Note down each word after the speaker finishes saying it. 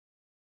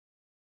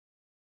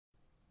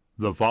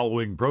The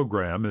following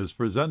program is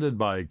presented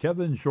by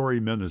Kevin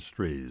Shorey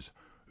Ministries,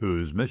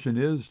 whose mission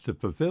is to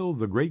fulfill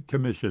the Great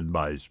Commission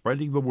by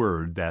spreading the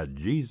word that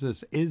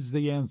Jesus is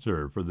the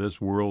answer for this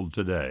world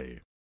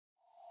today.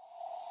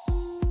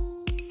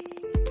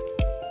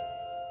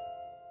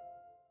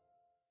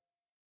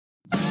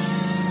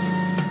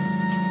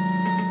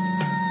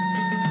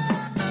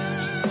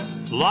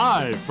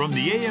 Live from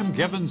the A.M.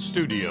 Kevin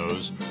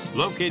Studios,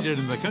 located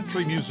in the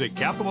country music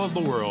capital of the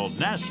world,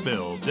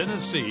 Nashville,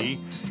 Tennessee,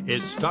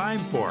 it's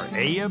time for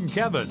A.M.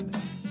 Kevin,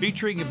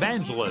 featuring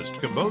evangelist,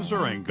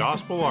 composer, and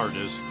gospel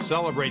artist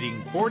celebrating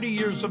 40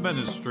 years of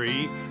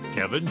ministry,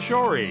 Kevin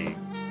Shorey.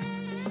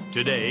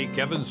 Today,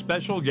 Kevin's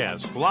special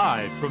guest,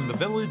 live from the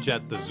village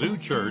at the Zoo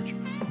Church,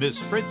 Miss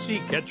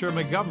Fritzi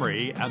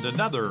Montgomery, and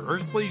another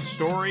earthly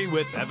story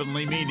with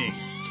heavenly meaning.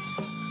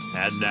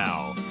 And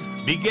now,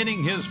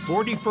 beginning his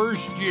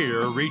 41st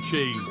year,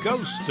 reaching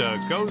coast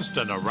to coast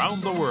and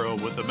around the world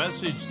with the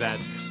message that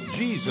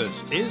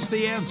Jesus is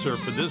the answer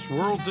for this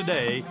world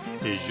today,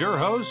 is your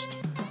host,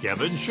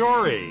 Kevin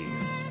Shorey.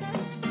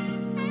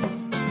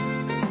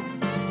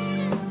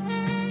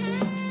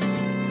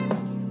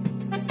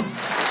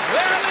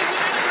 Well,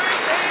 isn't it a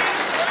great day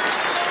to serve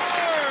the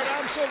Lord?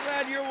 I'm so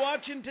glad you're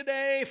watching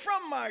today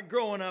from my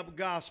Growing Up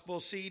Gospel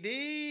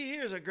CD.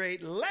 Here's a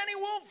great Lanny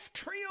Wolf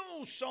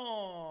Trio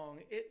song.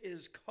 It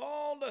is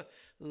called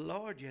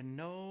Lord, You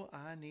Know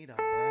I Need a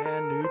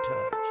Brand New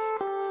Touch.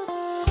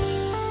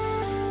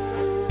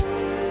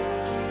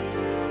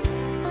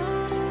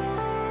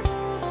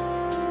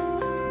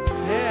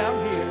 Yeah, I'm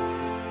here.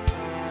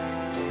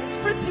 It's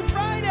Fritzi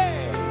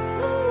Friday.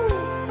 Woo.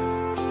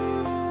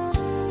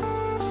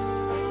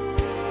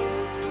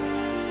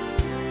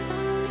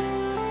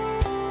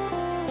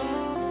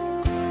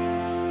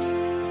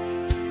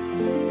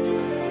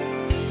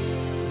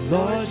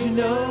 Lord, you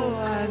know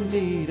I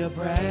need a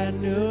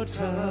brand new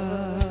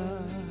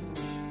touch.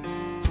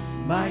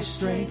 My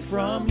strength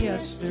from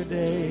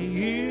yesterday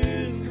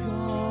is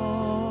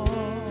gone.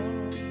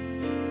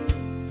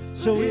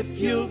 So if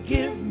you'll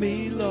give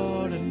me,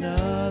 Lord,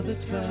 another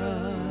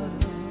touch,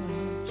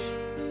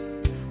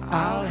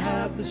 I'll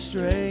have the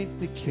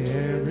strength to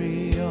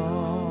carry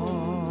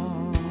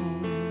on.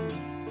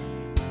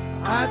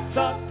 I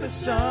thought the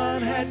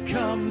sun had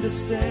come to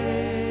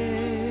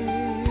stay,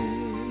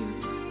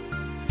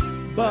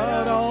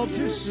 but all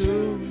too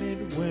soon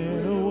it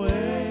went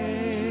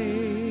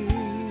away.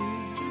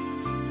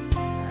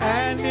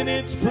 And in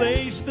its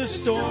place the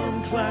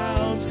storm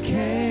clouds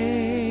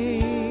came,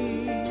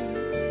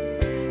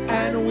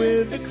 and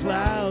with the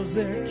clouds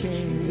there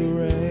came the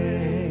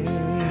rain.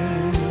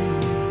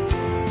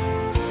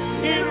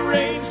 It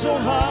rained so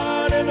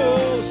hard and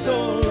oh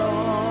so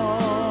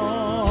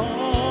long,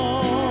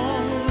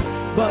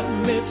 but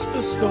amidst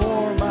the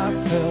storm I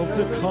felt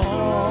a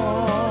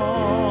calm.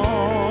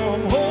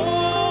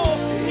 Oh,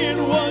 it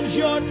was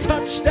your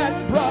touch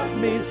that brought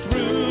me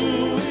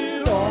through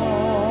it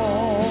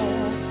all.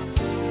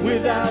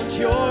 Without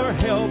your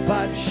help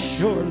I'd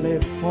surely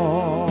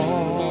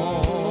fall.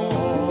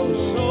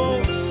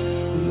 So,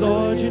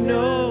 Lord, you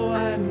know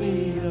I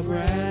need a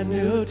brand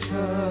new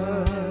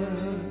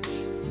touch.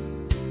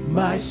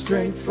 My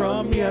strength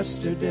from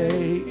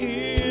yesterday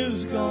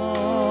is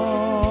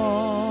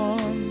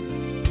gone.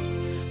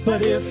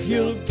 But if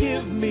you'll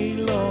give me,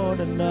 Lord,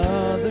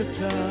 another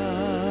touch,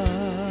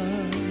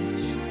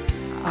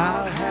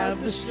 I'll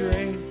have the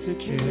strength to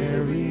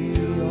carry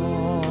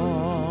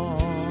on.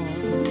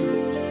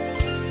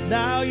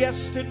 Now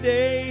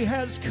yesterday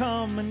has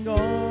come and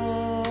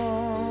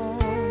gone,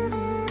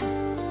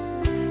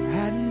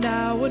 and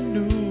now a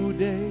new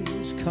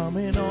day's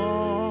coming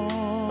on.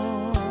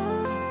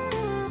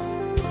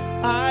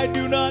 I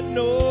do not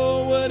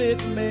know what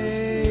it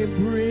may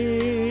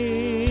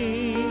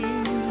bring.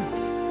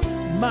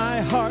 My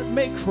heart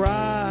may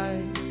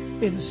cry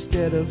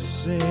instead of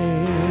sing.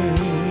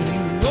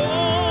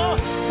 Oh,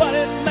 but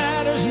it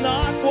matters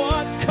not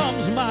what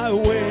comes my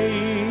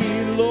way,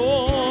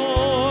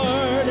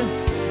 Lord,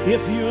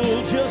 if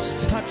you'll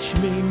just touch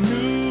me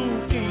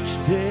new each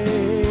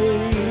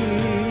day.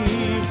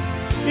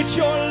 It's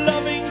your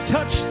loving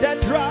touch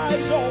that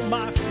drives all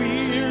my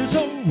fears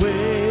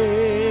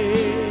away.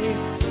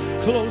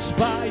 Close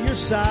by your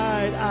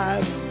side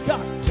I've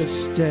got to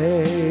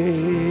stay.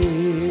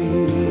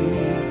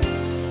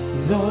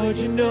 Lord,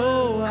 you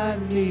know I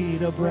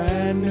need a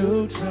brand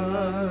new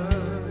touch.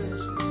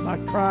 It's my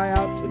cry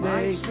out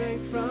today.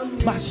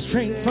 My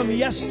strength from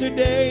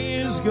yesterday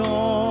is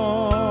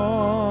gone.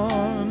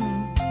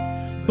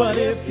 But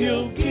if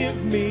you'll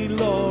give me,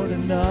 Lord,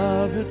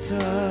 another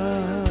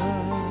touch,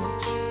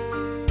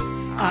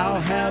 I'll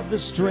have the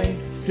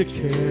strength to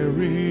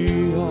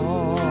carry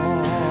on.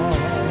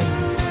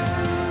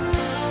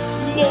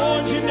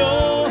 Lord, you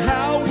know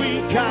how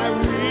weak I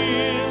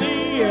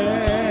really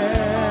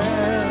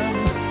am,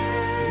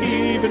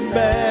 even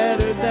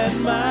better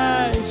than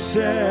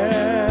myself.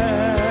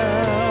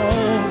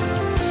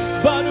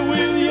 But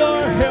with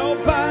your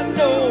help I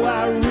know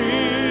I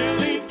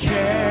really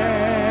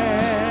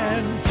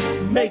can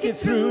make it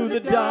through the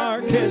dark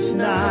darkest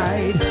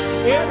night.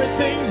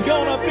 Everything's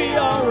gonna be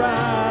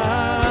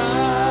alright.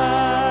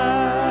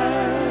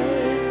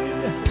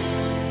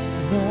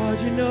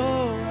 Lord, you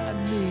know I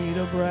need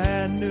a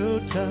brand new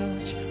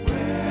touch.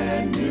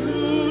 Brand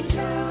new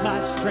touch.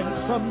 My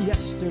strength from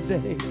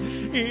yesterday,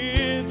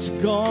 it's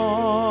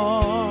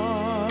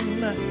gone.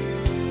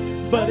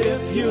 But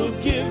if you'll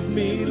give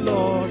me,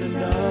 Lord,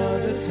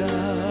 another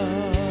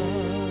touch,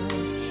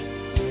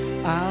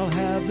 I'll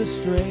have the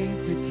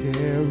strength to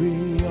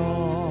carry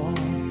on.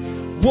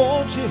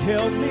 Won't you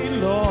help me,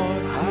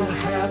 Lord? I'll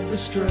have the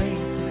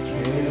strength to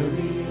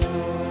carry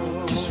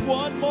on. Just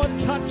one more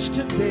touch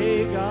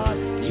today, God.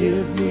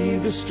 Give me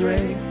the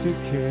strength to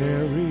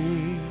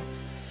carry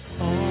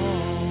on.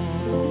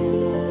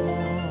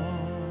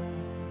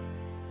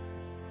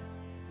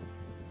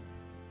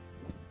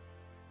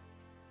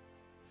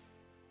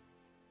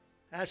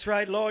 That's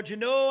right, Lord. You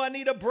know I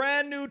need a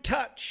brand new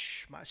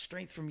touch. My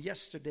strength from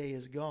yesterday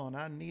is gone.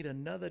 I need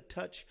another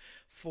touch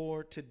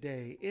for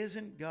today.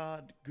 Isn't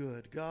God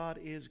good? God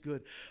is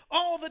good.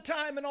 All the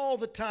time and all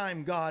the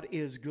time, God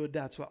is good.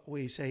 That's what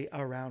we say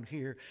around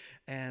here.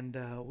 And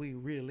we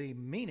really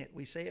mean it.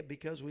 We say it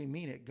because we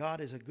mean it.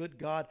 God is a good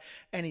God,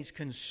 and He's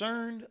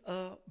concerned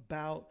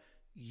about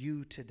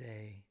you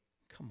today.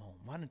 Come on,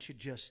 why don't you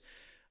just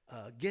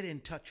get in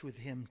touch with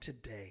Him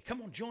today.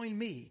 Come on, join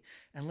me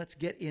and let's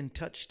get in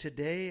touch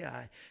today.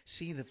 I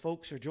see the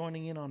folks are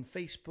joining in on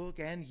Facebook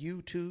and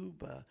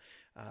YouTube.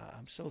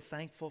 I'm so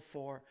thankful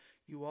for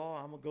you all.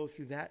 I'm going to go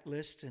through that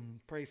list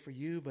and pray for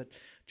you, but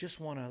just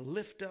want to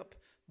lift up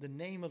the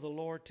name of the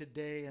Lord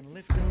today and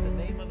lift up the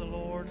name of the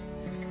Lord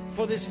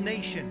for this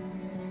nation.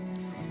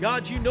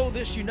 God, you know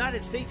this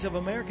United States of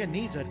America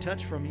needs a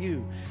touch from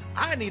you.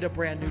 I need a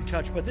brand new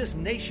touch, but this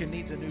nation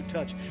needs a new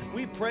touch.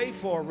 We pray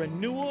for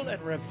renewal and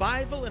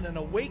revival and an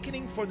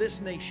awakening for this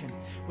nation.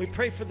 We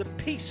pray for the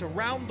peace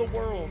around the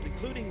world,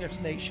 including this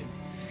nation.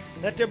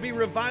 Let there be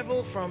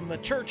revival from the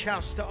church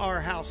house to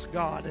our house,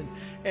 God,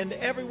 and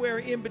everywhere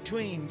in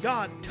between.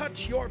 God,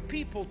 touch your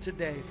people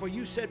today, for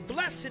you said,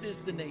 blessed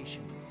is the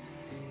nation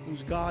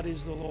whose God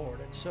is the Lord.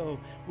 And so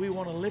we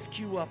want to lift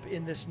you up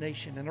in this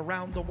nation and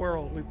around the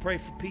world. We pray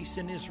for peace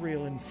in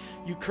Israel and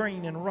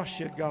Ukraine and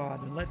Russia,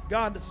 God. And let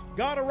God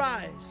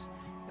arise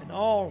and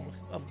all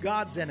of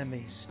God's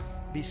enemies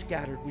be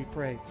scattered, we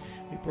pray.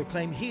 We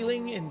proclaim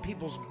healing in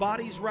people's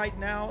bodies right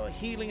now,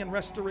 healing and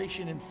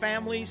restoration in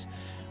families,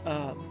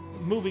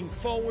 moving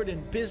forward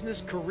in business,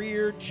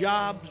 career,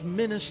 jobs,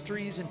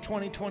 ministries in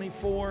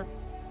 2024.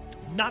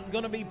 Not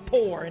going to be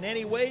poor in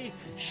any way,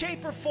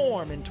 shape, or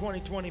form in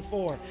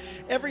 2024.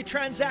 Every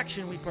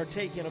transaction we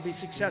partake in will be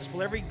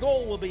successful. Every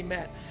goal will be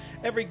met.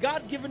 Every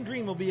God-given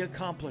dream will be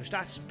accomplished.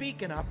 I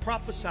speak and I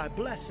prophesy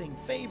blessing,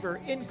 favor,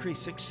 increase,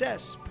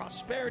 success,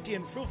 prosperity,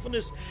 and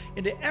fruitfulness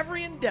into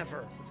every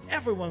endeavor of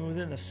everyone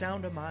within the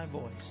sound of my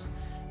voice.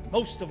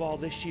 Most of all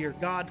this year,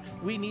 God,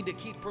 we need to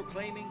keep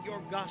proclaiming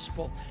your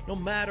gospel no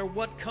matter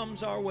what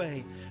comes our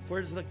way. For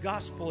it is the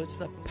gospel, it's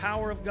the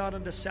power of God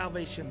unto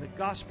salvation, the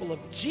gospel of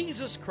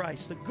Jesus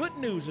Christ, the good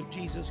news of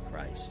Jesus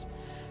Christ.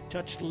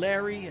 Touched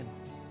Larry and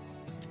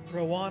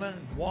Rowana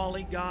and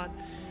Wally, God.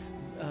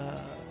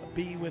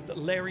 Be with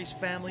Larry's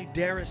family,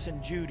 Darius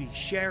and Judy,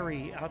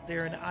 Sherry out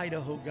there in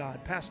Idaho, God,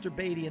 Pastor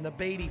Beatty and the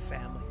Beatty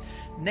family,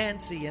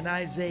 Nancy and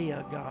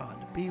Isaiah,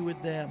 God, be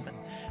with them. And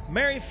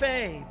Mary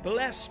Faye,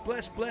 bless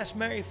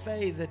Mary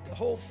Faye, the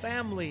whole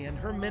family and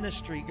her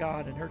ministry,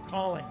 God, and her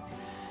calling.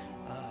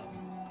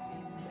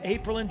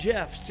 April and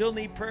Jeff still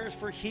need prayers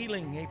for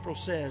healing, April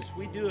says.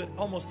 We do it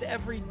almost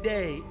every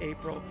day,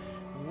 April.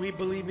 We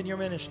believe in your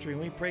ministry,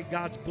 and we pray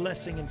God's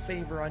blessing and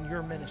favor on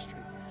your ministry.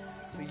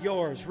 For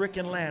yours, Rick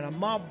and Lana.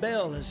 Ma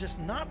Bell is just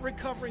not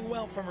recovering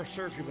well from her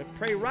surgery, but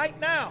pray right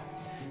now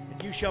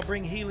that you shall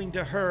bring healing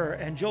to her.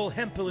 And Joel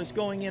Hempel is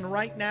going in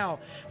right now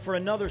for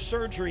another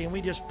surgery, and we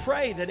just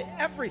pray that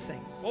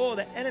everything,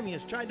 the enemy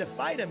has tried to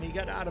fight him. He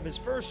got out of his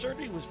first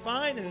surgery, was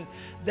fine, and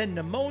then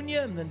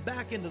pneumonia, and then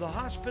back into the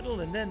hospital,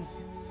 and then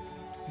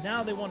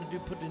now they want to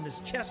put in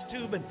his chest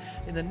tube. And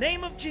in the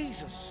name of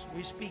Jesus,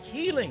 we speak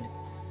healing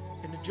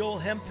into Joel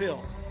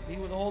Hempel. Be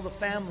with all the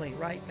family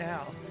right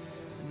now.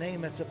 The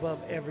name that's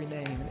above every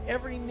name and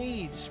every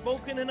need,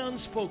 spoken and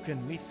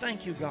unspoken. We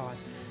thank you, God.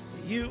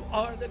 You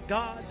are the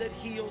God that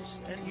heals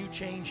and you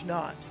change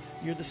not.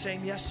 You're the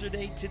same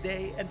yesterday,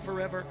 today, and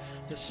forever.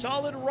 The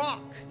solid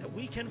rock that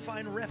we can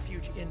find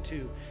refuge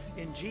into.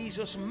 In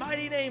Jesus'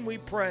 mighty name we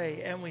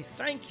pray, and we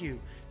thank you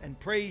and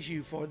praise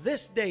you for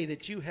this day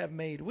that you have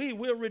made. We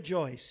will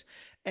rejoice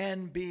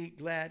and be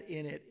glad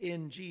in it.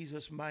 In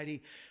Jesus'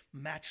 mighty,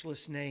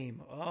 matchless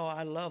name. Oh,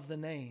 I love the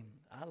name.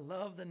 I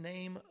love the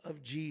name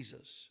of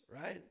Jesus,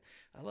 right?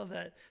 I love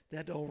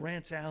that old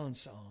Rance Allen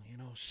song,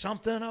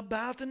 something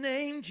about the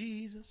name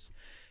Jesus.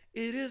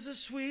 It is the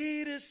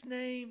sweetest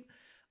name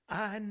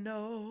I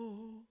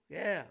know.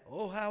 Yeah.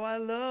 Oh, how I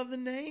love the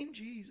name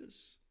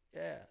Jesus.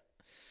 Yeah.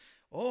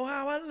 Oh,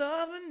 how I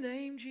love the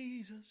name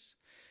Jesus.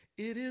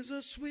 It is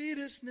the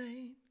sweetest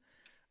name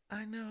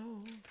I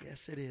know.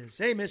 Yes, it is.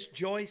 Hey, Miss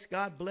Joyce,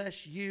 God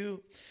bless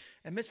you.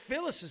 And Miss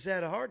Phyllis has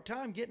had a hard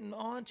time getting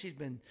on. She's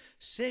been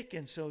sick,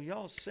 and so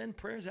y'all send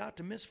prayers out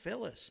to Miss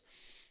Phyllis.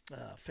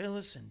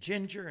 Phyllis and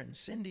Ginger and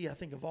Cindy, I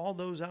think of all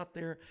those out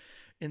there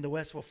in the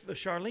West. Well,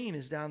 Charlene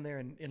is down there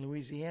in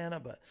Louisiana,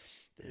 but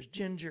there's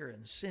Ginger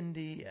and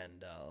Cindy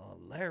and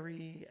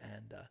Larry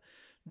and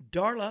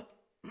Darla,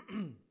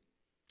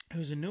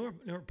 who's a newer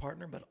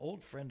partner, but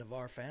old friend of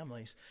our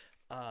family's.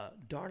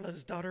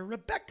 Darla's daughter,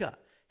 Rebecca,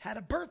 had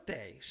a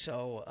birthday.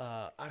 So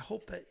I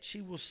hope that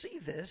she will see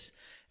this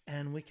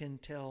and we can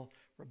tell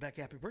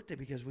Rebecca happy birthday,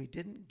 because we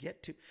didn't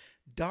get to.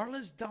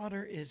 Darla's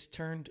daughter is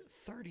turned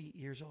 30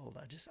 years old.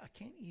 I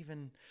can't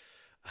even,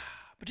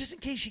 but just in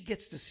case she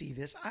gets to see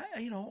this,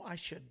 I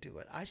should do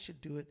it. I should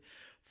do it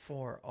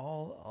for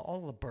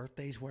all the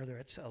birthdays, whether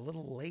it's a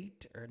little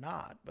late or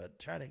not, but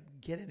try to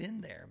get it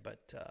in there.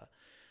 But,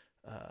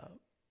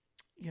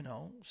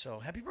 so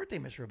happy birthday,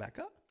 Miss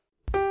Rebecca.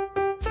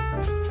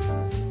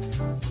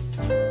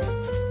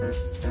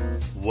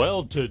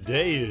 Well,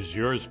 today is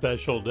your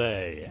special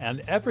day,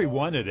 and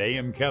everyone at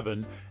AM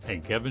Kevin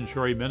and Kevin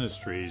Shorey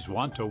Ministries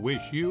want to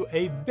wish you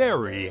a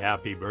very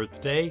happy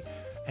birthday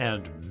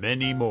and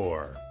many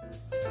more.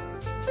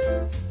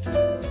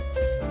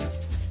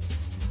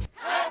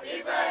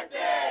 Happy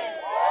birthday!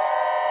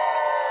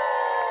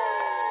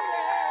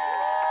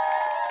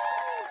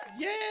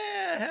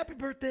 Yeah, happy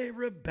birthday,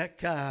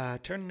 Rebecca.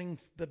 Turning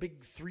the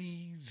big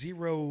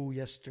 3-0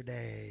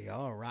 yesterday.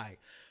 All right.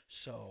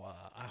 So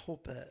I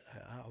hope that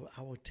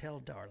I will tell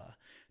Darla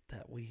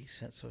that we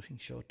sent so she can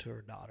show it to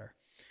her daughter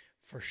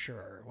for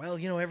sure. Well,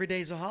 every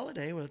day is a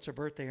holiday, whether it's her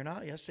birthday or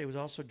not. Yesterday was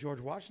also George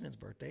Washington's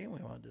birthday, and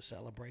we wanted to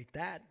celebrate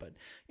that. But,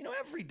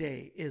 every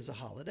day is a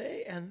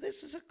holiday, and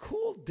this is a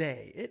cool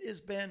day. It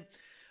has been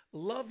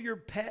Love Your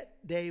Pet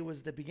Day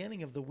was the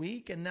beginning of the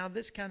week, and now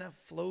this kind of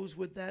flows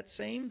with that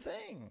same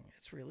thing.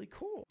 It's really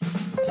cool.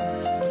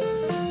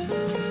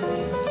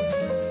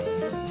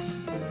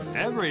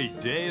 Every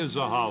day is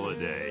a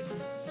holiday,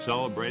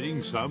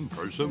 celebrating some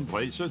person,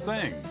 place, or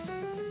thing.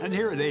 And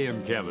here at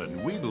AM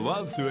Kevin, we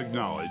love to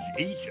acknowledge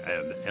each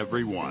and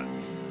every one.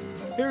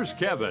 Here's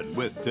Kevin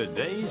with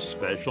today's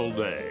special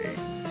day.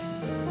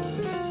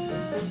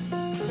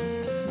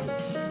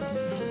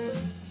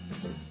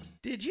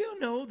 Did you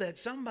know that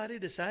somebody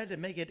decided to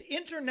make it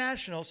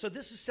international? So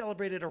this is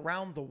celebrated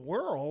around the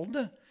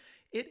world.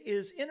 It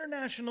is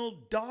International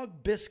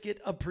Dog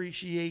Biscuit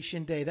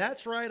Appreciation Day.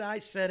 That's right, I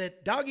said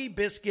it. Doggy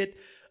Biscuit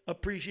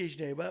Appreciation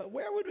Day. But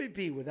where would we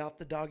be without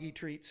the doggy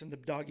treats and the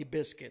doggy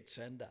biscuits?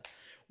 And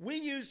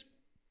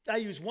I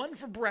use one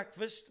for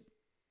breakfast.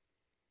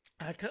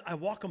 I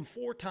walk them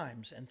 4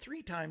 times, and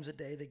 3 times a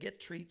day they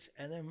get treats,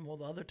 and then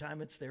the other time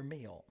it's their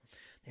meal.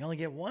 They only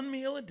get 1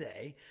 meal a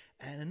day,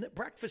 and in the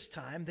breakfast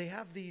time they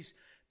have these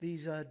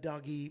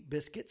doggy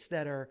biscuits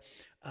that are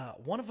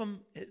one of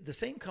them. The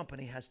same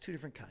company has 2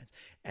 different kinds,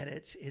 and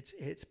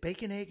it's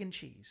bacon, egg, and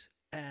cheese.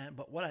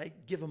 But what I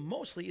give them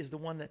mostly is the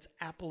one that's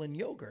apple and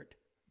yogurt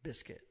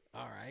biscuit.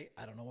 All right,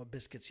 I don't know what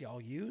biscuits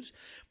y'all use,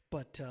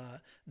 but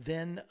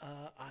then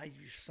I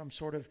use some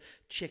sort of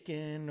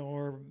chicken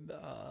or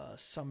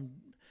some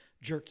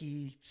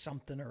jerky,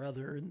 something or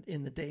other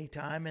in the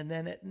daytime, and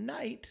then at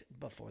night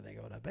before they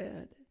go to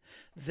bed,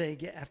 they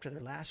get after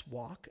their last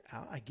walk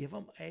out. I give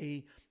them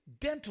a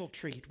dental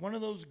treat, one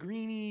of those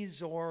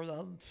greenies or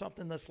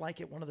something that's like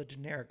it, one of the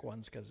generic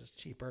ones because it's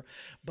cheaper,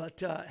 but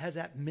has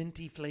that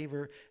minty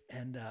flavor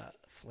and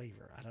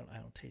flavor. I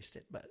don't taste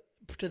it, but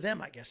to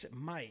them I guess it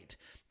might.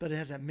 But it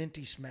has that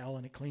minty smell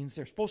and it cleans.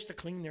 They're supposed to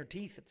clean their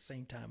teeth at the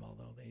same time,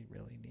 although they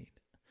really need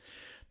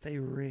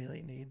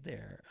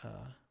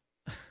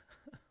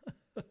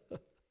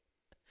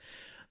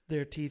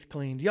their teeth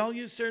cleaned. Y'all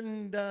use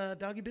certain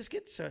doggy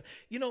biscuits?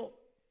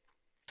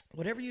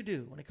 Whatever you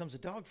do when it comes to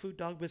dog food,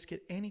 dog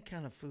biscuit, any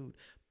kind of food,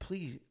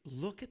 please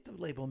look at the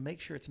label and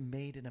make sure it's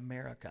made in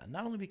America.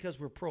 Not only because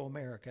we're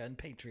pro-America and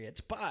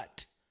patriots,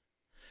 but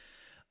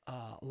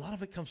a lot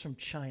of it comes from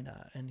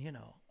China. And,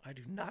 I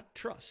do not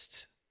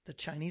trust the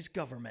Chinese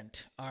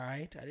government, all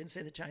right? I didn't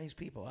say the Chinese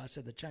people. I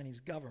said the Chinese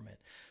government.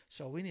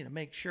 So we need to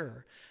make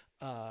sure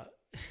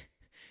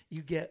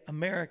you get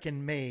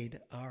American made,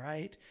 all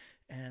right?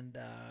 And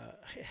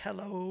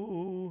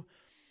hello,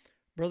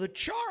 Brother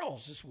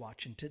Charles is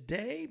watching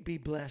today. Be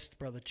blessed,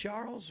 Brother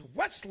Charles.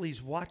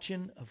 Wesley's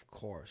watching, of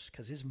course,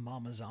 because his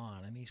mama's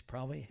on, and he's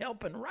probably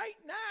helping right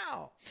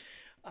now.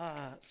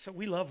 So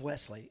we love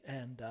Wesley,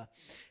 and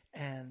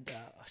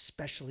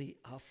especially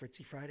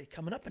Fritzi Friday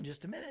coming up in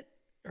just a minute.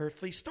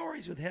 Earthly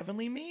Stories with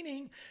Heavenly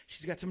Meaning.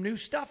 She's got some new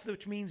stuff,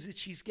 which means that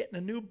she's getting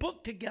a new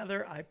book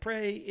together. I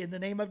pray in the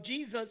name of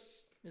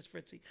Jesus. Miss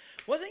Fritzi.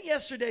 Wasn't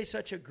yesterday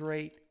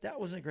that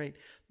wasn't great.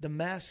 The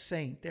Masked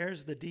Saint.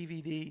 There's the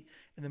DVD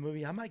and the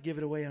movie. I might give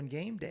it away on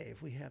game day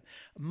if we have.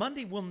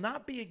 Monday will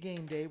not be a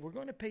game day. We're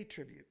going to pay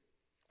tribute.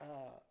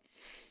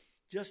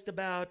 Just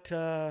about,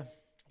 it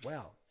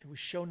was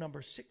show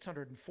number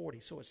 640.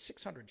 So it's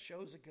 600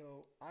 shows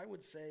ago. I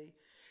would say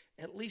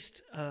at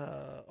least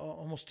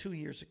almost 2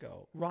 years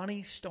ago.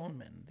 Ronnie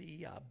Stoneman,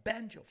 the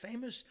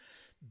famous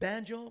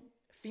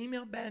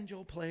female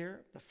banjo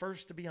player, the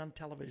first to be on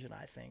television,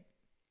 I think.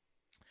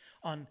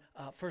 on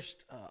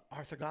first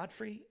Arthur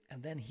Godfrey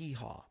and then Hee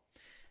Haw.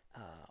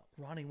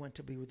 Ronnie went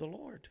to be with the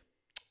Lord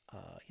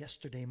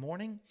yesterday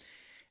morning.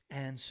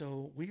 And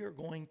so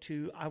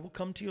I will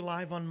come to you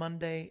live on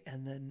Monday,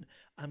 and then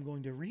I'm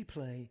going to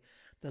replay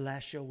the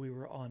last show we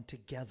were on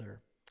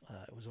together.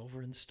 It was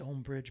over in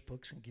Stonebridge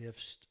Books and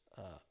Gifts.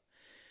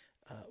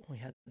 We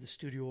had the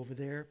studio over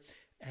there,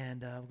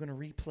 and we're going to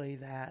replay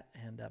that.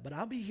 But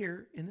I'll be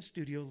here in the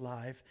studio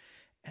live,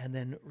 and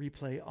then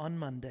replay on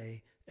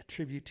Monday a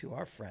tribute to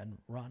our friend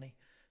Ronnie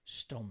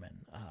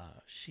Stoneman.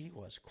 She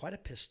was quite a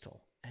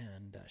pistol,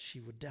 and she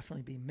would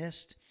definitely be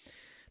missed,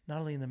 not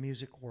only in the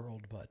music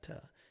world, but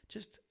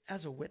just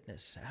as a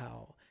witness,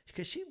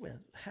 because she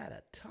had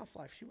a tough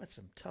life. She went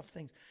some tough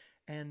things,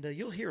 and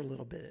you'll hear a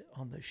little bit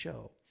on the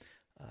show,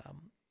 and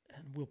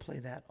we'll play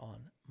that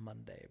on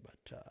Monday.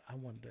 But I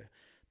wanted to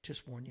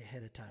just warn you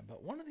ahead of time.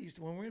 But one of these,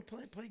 when we're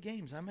going to play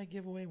games, I might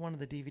give away one of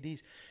the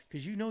DVDs,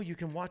 because you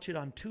can watch it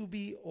on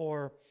Tubi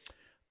or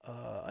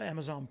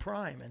Amazon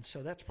Prime, and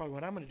so that's probably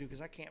what I'm going to do, because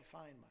I can't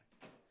find my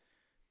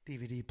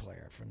DVD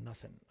player for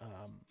nothing.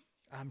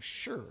 I'm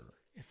sure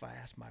if I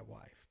ask my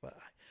wife, but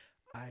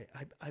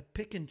I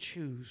pick and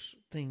choose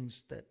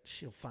things that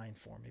she'll find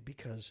for me,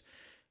 because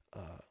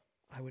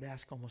I would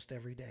ask almost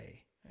every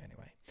day.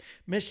 Anyway,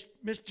 Miss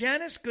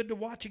Janice, good to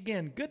watch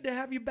again. Good to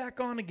have you back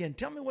on again.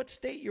 Tell me what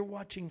state you're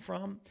watching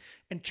from.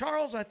 And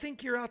Charles, I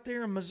think you're out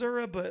there in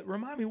Missouri, but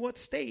remind me what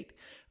state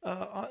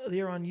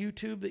there on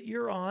YouTube that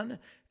you're on,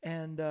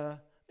 and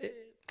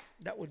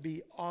that would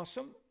be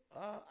awesome.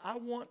 I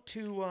want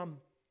to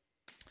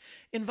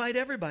invite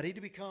everybody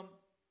to become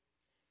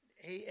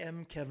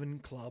AM Kevin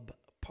Club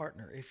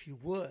partner, if you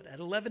would. At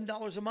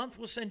 $11 a month,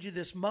 we'll send you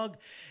this mug,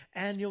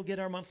 and you'll get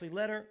our monthly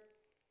letter,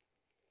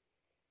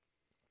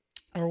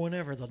 or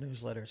whenever the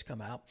newsletters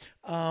come out.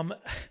 I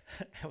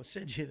will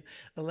send you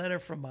a letter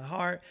from my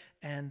heart.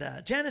 And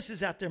Janice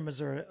is out there in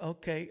Missouri.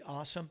 Okay,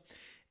 awesome.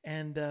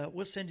 And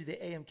we'll send you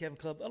the AM Kevin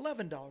Club,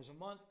 $11 a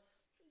month.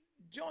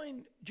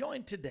 Join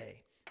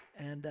today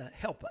and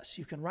help us.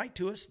 You can write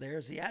to us.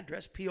 There's the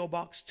address, P.O.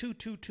 Box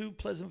 222,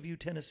 Pleasant View,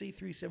 Tennessee,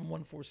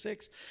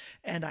 37146.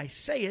 And I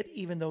say it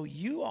even though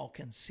you all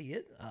can see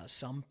it.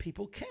 Some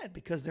people can't,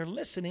 because they're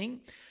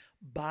listening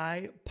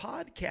by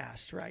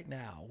podcast right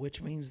now,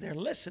 which means they're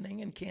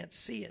listening and can't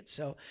see it.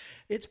 So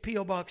it's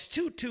P.O. Box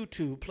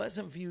 222,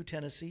 Pleasant View,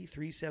 Tennessee,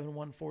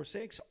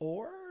 37146.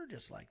 Or,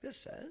 just like this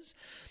says,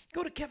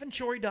 go to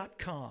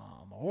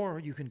kevinshorey.com, or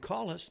you can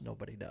call us.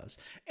 Nobody does.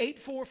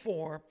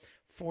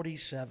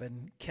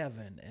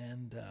 844-47-KEVIN.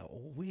 And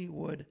we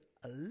would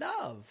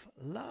love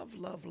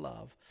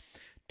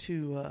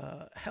to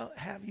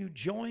have you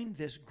join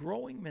this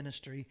growing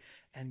ministry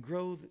and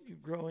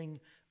growing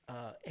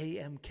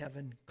AM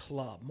Kevin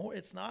Club.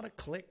 It's not a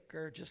clique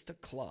or just a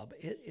club.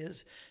 It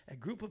is a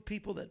group of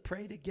people that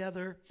pray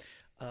together,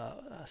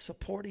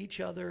 support each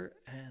other,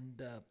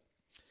 and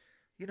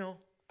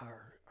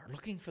are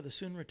looking for the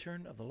soon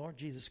return of the Lord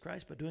Jesus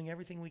Christ, but doing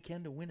everything we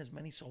can to win as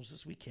many souls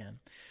as we can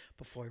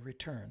before he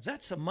returns.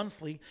 That's a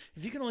monthly.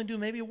 If you can only do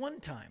maybe one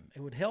time,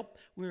 it would help.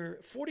 We're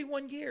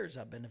 41 years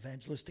I've been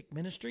evangelistic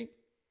ministry.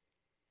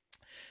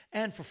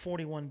 And for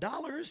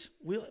 $41,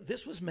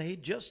 this was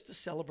made just to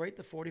celebrate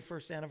the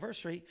 41st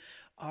anniversary.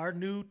 Our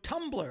new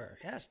tumbler.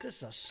 Yes, this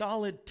is a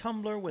solid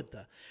tumbler with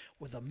a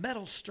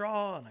metal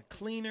straw and a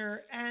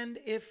cleaner. And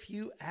if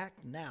you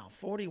act now,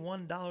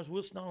 $41,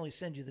 we'll not only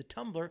send you the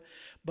tumbler,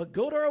 but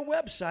go to our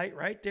website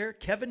right there,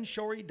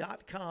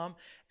 kevinshorey.com,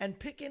 and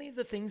pick any of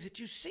the things that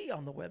you see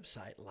on the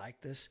website,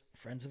 like this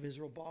Friends of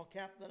Israel ball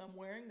cap that I'm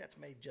wearing. That's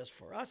made just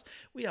for us.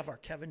 We have our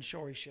Kevin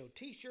Shorey Show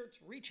t-shirts,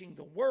 Reaching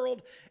the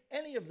World,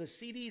 any of the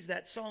CDs.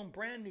 That song,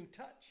 Brand New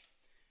Touch,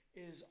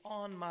 is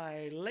on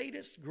my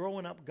latest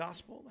Growing Up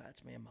Gospel.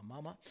 That's me and my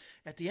mama.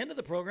 At the end of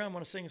the program, I'm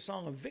going to sing a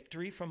song of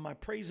victory from my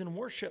Praise and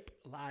Worship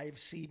live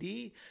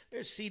CD.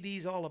 There's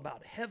CDs all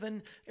about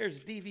heaven.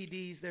 There's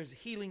DVDs. There's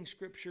healing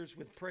scriptures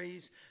with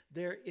praise.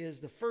 There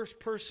is the first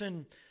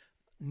person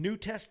New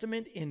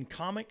Testament in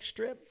comic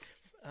strip,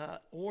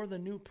 or the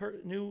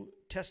New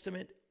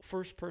Testament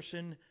first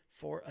person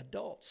for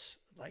adults,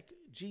 like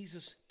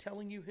Jesus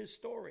telling you his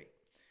story.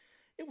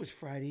 It was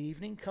Friday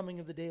evening, coming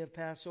of the day of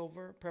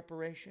Passover,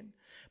 preparation.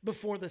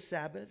 Before the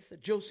Sabbath,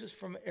 Joseph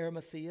from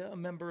Arimathea, a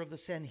member of the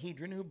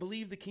Sanhedrin who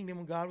believed the kingdom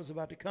of God was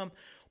about to come,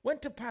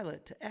 went to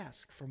Pilate to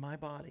ask for my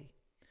body.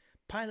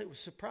 Pilate was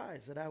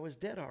surprised that I was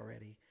dead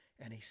already,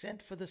 and he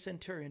sent for the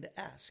centurion to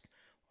ask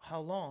how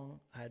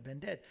long I had been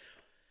dead.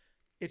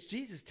 It's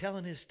Jesus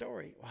telling his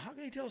story. Well, how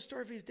can he tell a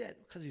story if he's dead?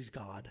 Because he's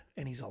God,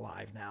 and he's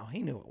alive now.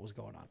 He knew what was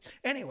going on.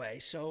 Anyway,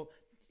 so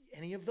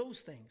any of those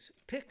things,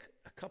 pick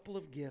a couple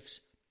of gifts.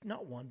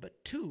 Not one,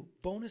 but two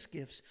bonus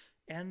gifts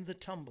and the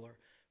tumbler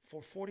for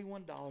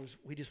 $41.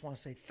 We just want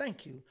to say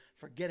thank you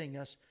for getting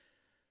us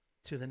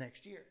to the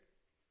next year.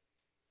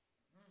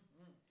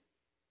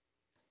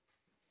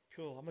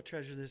 Cool. I'm going to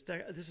treasure this.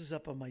 This is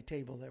up on my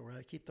table there where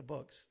I keep the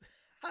books.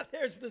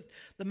 There's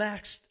the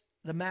masked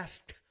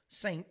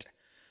saint,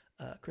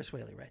 Chris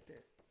Whaley right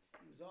there.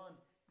 He was on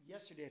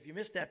yesterday. If you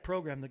missed that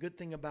program, the good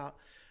thing about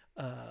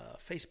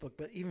Facebook,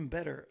 but even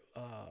better,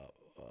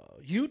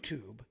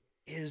 YouTube,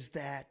 is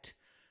that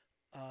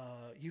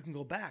you can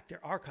go back.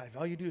 They're archived.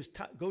 All you do is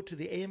go to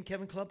the AM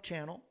Kevin Club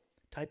channel,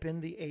 type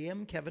in the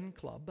AM Kevin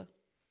Club,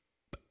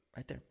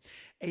 right there,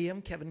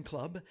 AM Kevin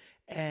Club,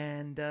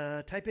 and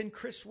type in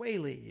Chris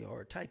Whaley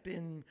or type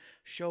in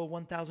show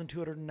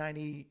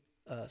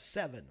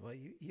 1297. Well,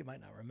 you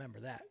might not remember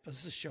that.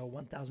 This is show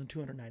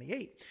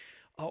 1298.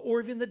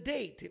 Or even the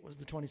date. It was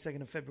the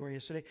 22nd of February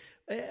yesterday.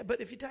 But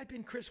if you type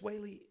in Chris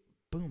Whaley,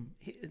 boom,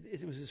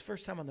 it was his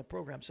first time on the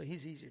program, so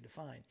he's easier to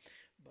find.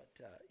 But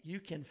you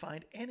can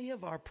find any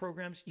of our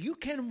programs. You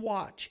can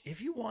watch,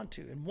 if you want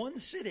to, in one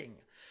sitting.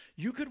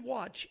 You could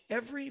watch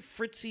every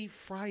Fritzi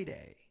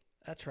Friday.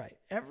 That's right,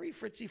 every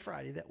Fritzi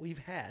Friday that we've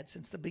had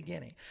since the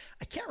beginning.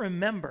 I can't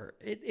remember.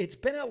 It's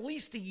been at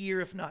least a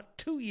year, if not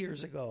 2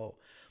 years ago,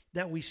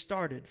 that we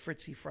started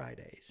Fritzi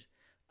Fridays.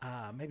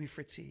 Maybe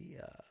Fritzi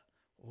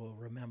will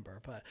remember.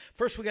 But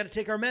first, we got to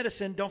take our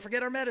medicine. Don't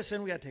forget our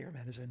medicine. We got to take our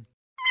medicine.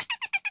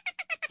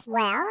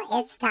 Well,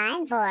 it's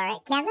time for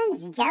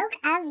Kevin's Joke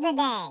of the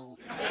Day.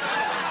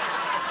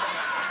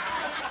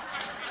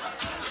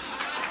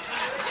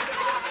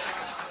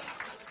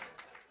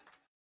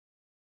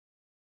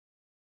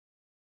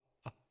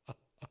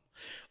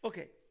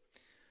 Okay.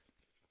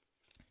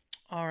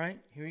 All right,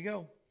 here you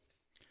go.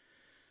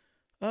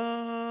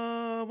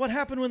 What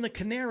happened when the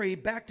canary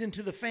backed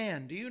into the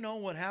fan? Do you know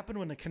what happened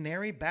when the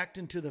canary backed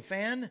into the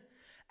fan?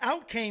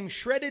 Out came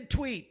shredded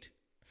tweet.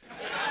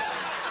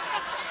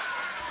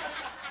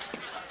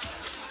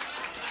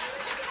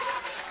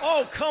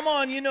 Oh, come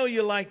on. You know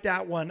you like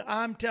that one.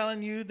 I'm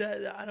telling you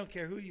that I don't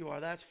care who you are.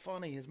 That's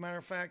funny. As a matter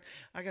of fact,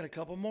 I got a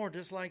couple more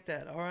just like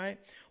that. All right.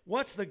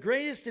 What's the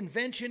greatest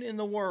invention in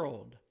the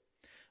world?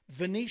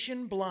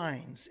 Venetian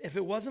blinds. If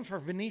it wasn't for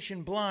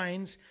Venetian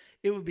blinds,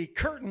 it would be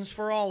curtains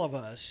for all of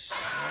us.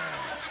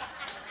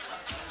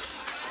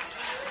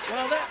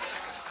 Well,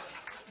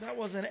 that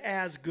wasn't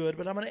as good,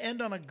 but I'm going to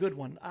end on a good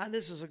one.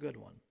 This is a good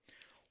one.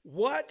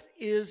 What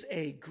is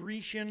a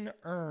Grecian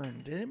urn?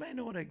 Does anybody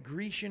know what a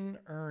Grecian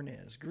urn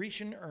is?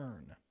 Grecian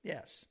urn.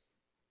 Yes.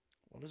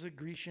 What is a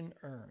Grecian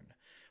urn?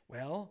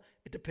 Well,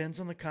 it depends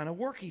on the kind of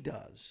work he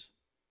does.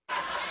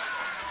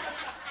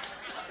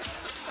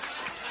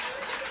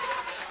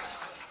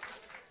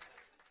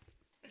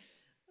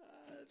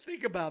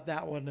 Think about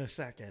that one a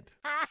second.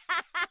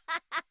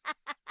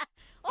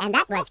 And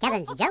that was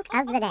Kevin's Joke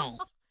of the Day.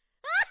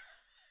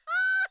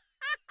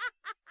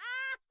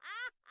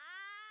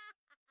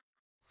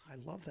 I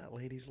love that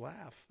lady's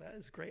laugh. That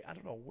is great. I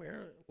don't know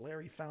where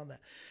Larry found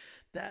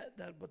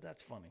that, but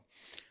that's funny.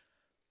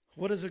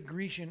 What is a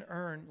Grecian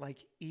urn? Like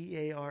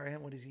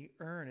EARN. What does he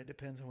earn? It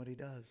depends on what he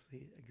does.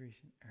 A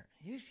Grecian urn.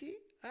 You see?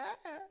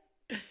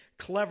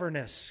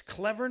 Cleverness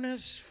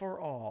for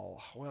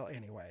all. Well,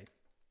 anyway,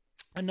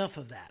 enough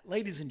of that,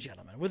 ladies and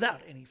gentlemen. Without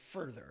any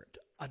further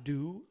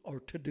ado or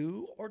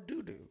to-do or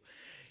do-do,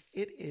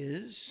 it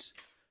is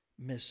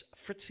Miss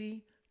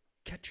Fritzi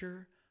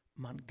Ketcher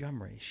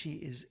Montgomery. She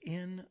is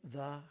in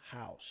the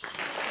house.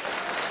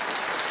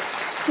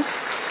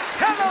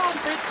 Hello,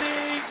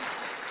 Fritzi.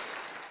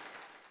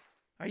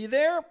 Are you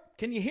there?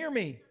 Can you hear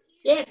me?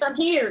 Yes, I'm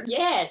here.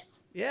 Yes.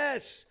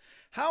 Yes.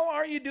 How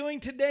are you doing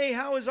today?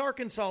 How is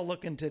Arkansas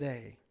looking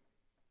today?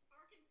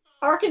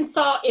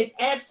 Arkansas is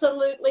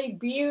absolutely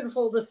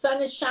beautiful. The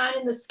sun is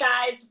shining. The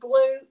sky is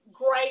blue.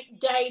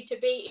 Great day to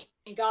be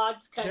in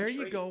God's country. There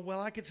you go.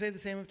 Well, I could say the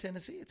same of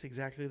Tennessee. It's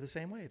exactly the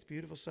same way. It's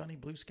beautiful, sunny,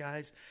 blue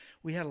skies.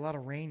 We had a lot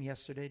of rain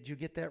yesterday. Did you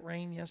get that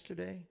rain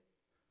yesterday?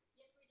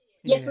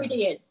 Yes, we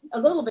did. A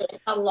little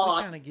bit, a lot.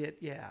 We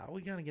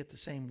kind of get the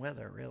same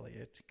weather, really.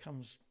 It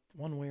comes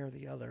one way or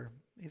the other,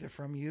 either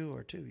from you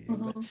or to you.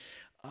 Mm-hmm.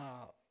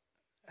 But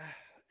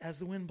as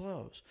the wind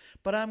blows.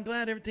 But I'm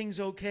glad everything's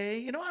okay.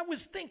 You know, I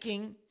was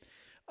thinking,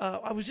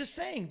 I was just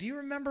saying, do you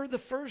remember the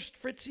first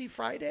Fritzi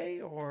Friday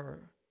or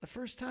the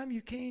first time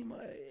you came?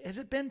 Has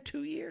it been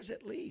 2 years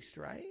at least,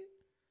 right?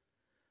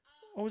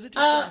 Or was it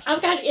just last year?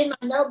 I've got it in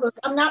my notebook.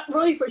 I'm not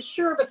really for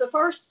sure, but the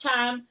first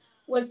time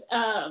was,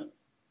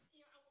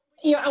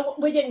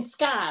 we didn't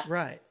Skype.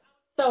 Right.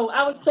 So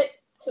I would say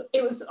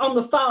it was on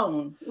the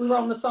phone. We were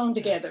on the phone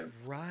together.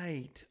 That's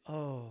right.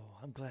 Oh,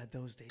 I'm glad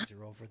those days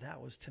are over.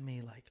 That was to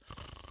me like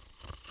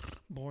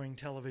boring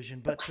television,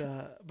 but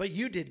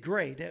you did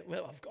great.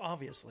 Well,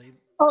 obviously.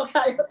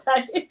 Okay.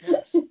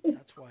 Yes,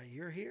 that's why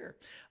you're here.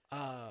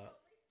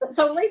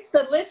 So at least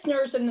the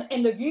listeners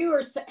and the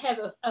viewers have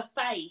a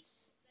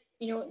face.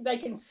 You know, they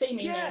can see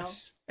me now.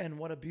 Yes, and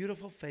what a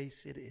beautiful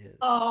face it is.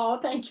 Oh,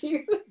 thank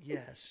you.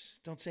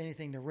 Yes, don't say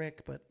anything to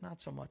Rick, but not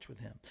so much with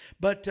him.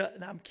 But no,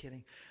 I'm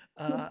kidding.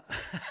 I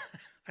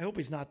hope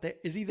he's not there.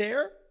 Is he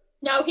there?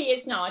 No, he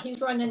is not.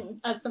 He's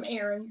running some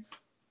errands.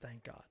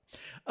 Thank God.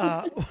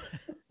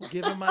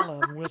 Give him my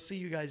love. And we'll see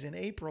you guys in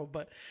April.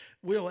 But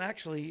we've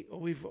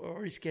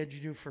already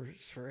scheduled you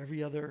for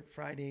every other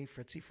Friday,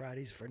 Fritzi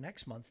Fridays for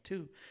next month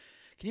too.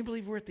 Can you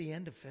believe we're at the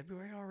end of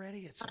February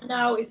already?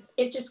 No,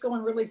 it's just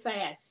going really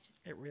fast.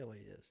 It really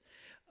is.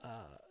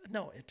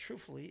 No, it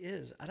truthfully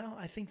is.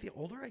 I think the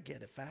older I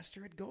get, the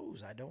faster it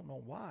goes. I don't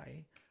know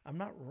why. I'm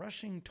not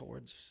rushing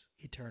towards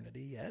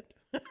eternity yet.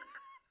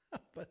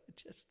 But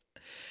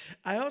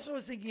I also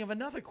was thinking of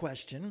another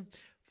question.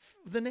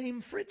 The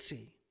name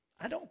Fritzi.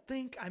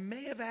 I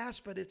may have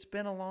asked, but it's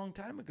been a long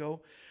time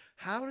ago.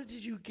 How did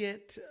you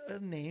get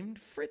named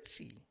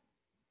Fritzi?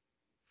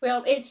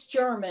 Well, it's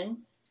German.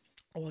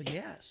 Well,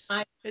 yes.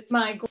 It's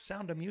my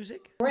Sound of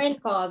Music.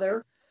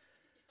 Grandfather.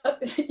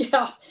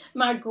 Yeah,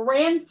 my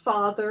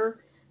grandfather.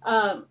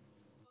 My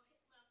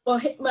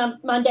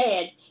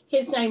dad.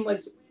 His name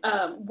was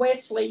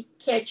Wesley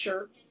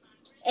Ketcher,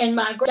 and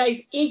my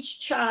gave each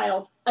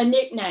child a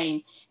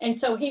nickname, and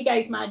so he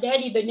gave my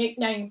daddy the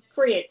nickname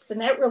Fritz, and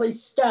that really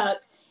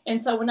stuck.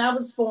 And so when I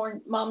was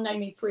born, Mom named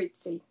me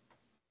Fritzi.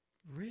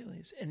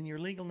 Really? And your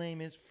legal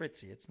name is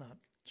Fritzi. It's not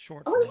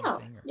short for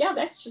anything. Yeah,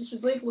 that's just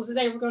as legal as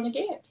they were going to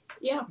get.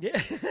 Yeah.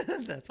 Yeah,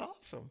 that's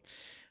awesome.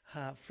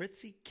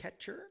 Fritzi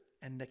Ketcher,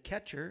 and the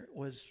Ketcher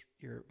was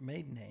your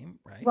maiden name,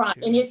 right? Right,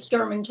 and it's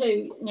German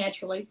too,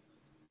 naturally.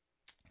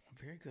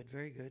 Very good,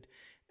 very good.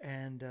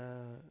 And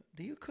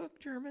do you cook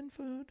German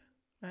food?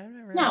 I've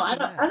never. No,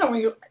 I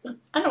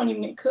don't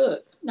even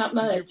cook. Not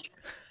much.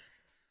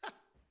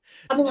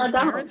 Did your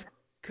parents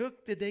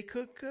cook? Did they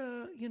cook?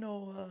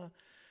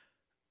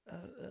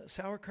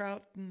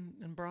 Sauerkraut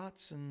and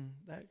brats and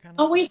that kind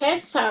of stuff? We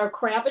had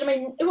sauerkraut, but I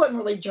mean, it wasn't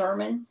really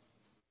German.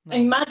 No. I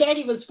mean, my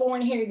daddy was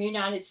born here in the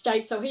United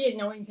States, so he didn't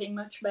know anything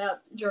much about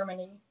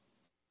Germany.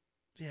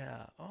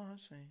 Yeah. Oh,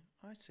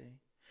 I see.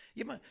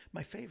 Yeah,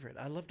 my favorite.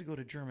 I love to go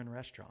to German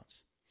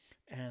restaurants,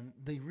 and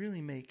they really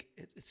make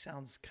it. It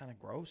sounds kind of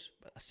gross,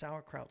 but a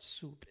sauerkraut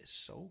soup is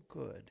so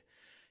good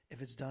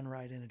if it's done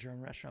right in a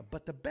German restaurant.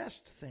 But the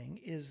best thing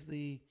is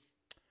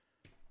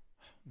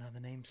now the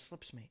name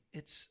slips me.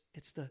 It's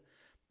the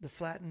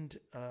flattened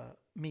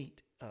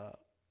meat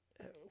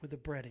with the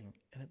breading,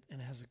 and it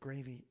has a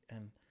gravy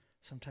and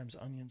sometimes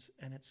onions,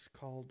 and it's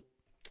called.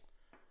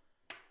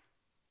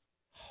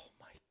 Oh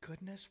my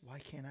goodness! Why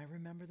can't I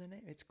remember the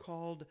name? It's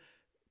called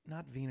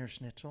not Wiener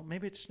Schnitzel.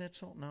 Maybe it's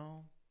Schnitzel.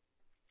 No.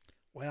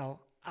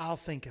 Well, I'll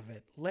think of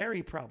it.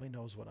 Larry probably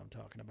knows what I'm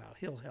talking about.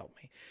 He'll help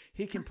me.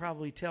 He can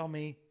probably tell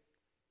me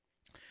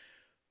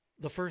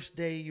the first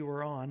day you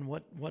were on,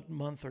 what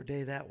month or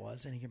day that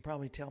was, and he can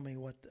probably tell me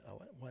what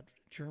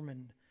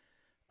German.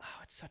 Oh,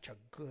 it's such a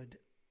good.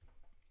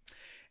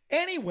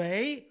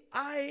 Anyway,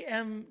 I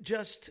am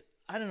just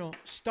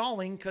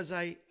stalling because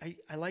I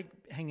like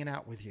hanging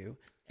out with you,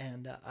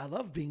 and I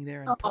love being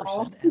there in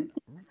person. And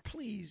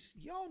please,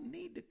 y'all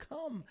need to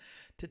come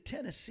to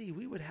Tennessee.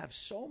 We would have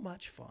so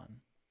much fun.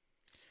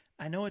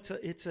 I know it's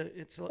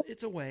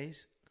a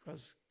ways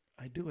because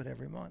I do it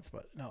every month,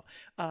 but no,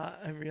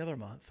 every other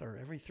month or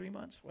every 3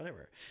 months,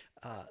 whatever.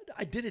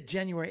 I did it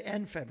January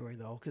and February,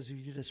 though, because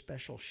we did a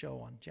special show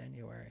on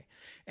January.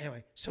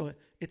 Anyway, so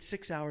it's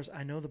 6 hours.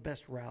 I know the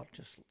best route.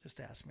 Just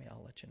ask me.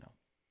 I'll let you know.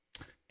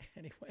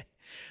 Anyway,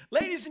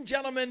 ladies and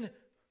gentlemen,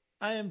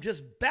 I am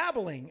just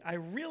babbling. I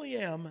really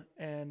am,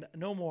 and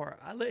no more.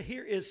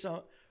 Here is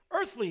some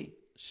earthly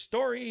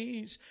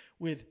stories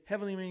with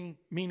heavenly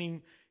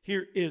meaning.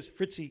 Here is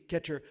Fritzi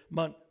Ketcher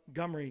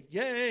Montgomery.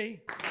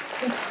 Yay!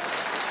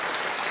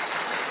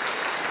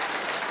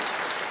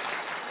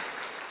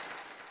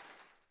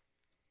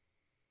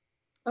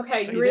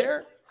 Okay, are you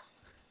there?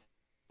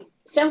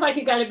 Sounds like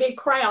you got a big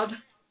crowd.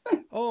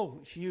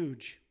 Oh,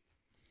 huge.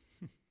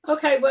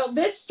 Okay, well,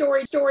 this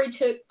story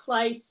took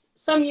place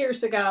some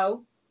years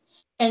ago,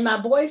 and my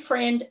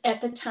boyfriend at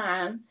the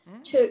time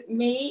took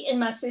me and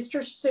my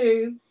sister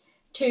Sue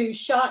to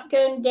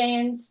Shotgun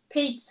Dan's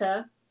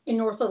Pizza in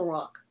North Little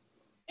Rock.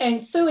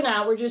 And Sue and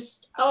I were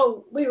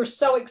we were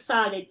so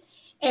excited.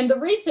 And the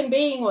reason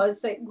being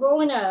was that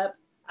growing up,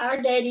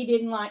 our daddy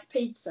didn't like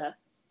pizza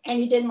and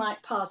he didn't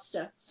like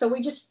pasta. So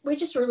we just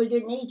really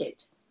didn't eat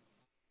it.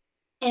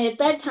 And at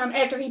that time,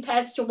 after he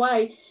passed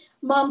away,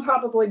 Mom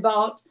probably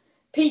bought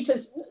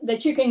pizzas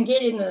that you can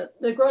get in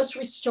the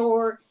grocery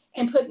store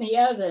and put in the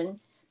oven.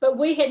 But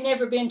we had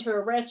never been to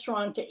a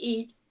restaurant to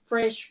eat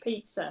fresh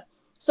pizza.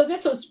 So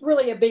this was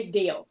really a big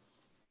deal.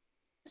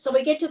 So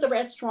we get to the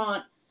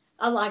restaurant.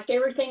 I liked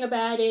everything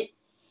about it.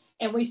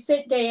 And we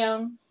sit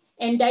down,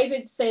 and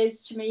David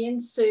says to me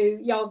and Sue,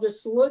 y'all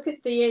just look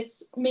at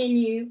this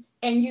menu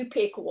and you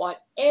pick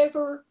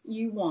whatever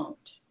you want.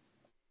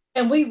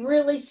 And we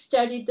really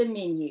studied the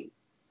menu.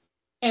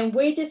 And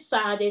we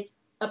decided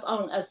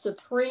upon a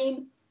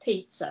supreme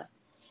pizza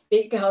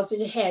because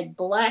it had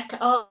black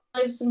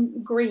olives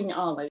and green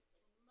olives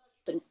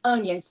and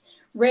onions,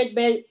 red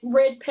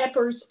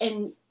peppers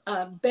and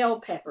bell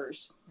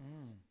peppers.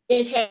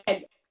 It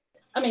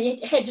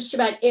had just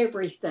about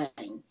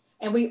everything.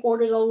 And we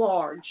ordered a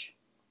large.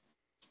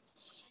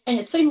 And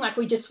it seemed like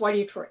we just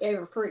waited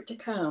forever for it to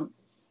come.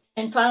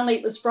 And finally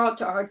it was brought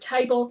to our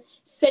table,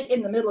 set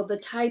in the middle of the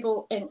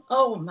table. And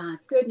oh my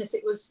goodness,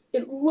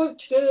 it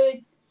looked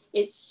good.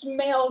 It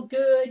smelled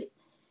good.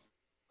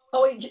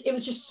 Oh, it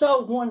was just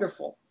so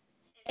wonderful.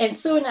 And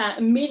Sue and I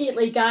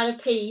immediately got a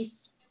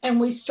piece and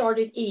we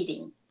started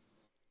eating.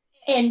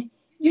 And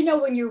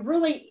when you're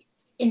really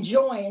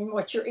enjoying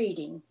what you're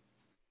eating,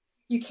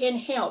 you can't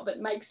help but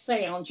make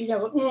sounds,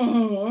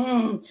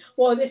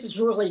 well, this is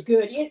really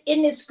good.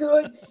 Isn't this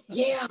good?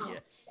 Yeah.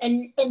 Yes.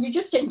 And you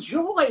just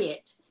enjoy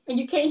it. And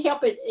you can't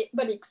help it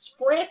but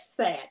express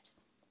that.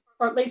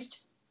 Or at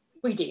least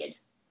we did.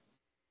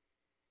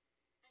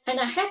 And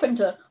I happened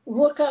to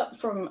look up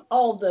from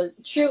all the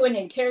chewing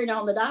and carrying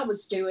on that I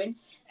was doing.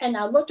 And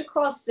I looked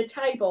across the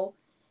table,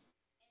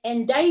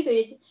 and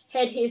David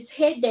had his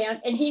head down,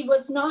 and he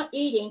was not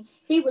eating.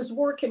 He was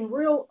working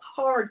real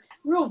hard,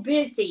 real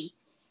busy.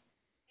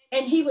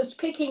 And he was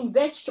picking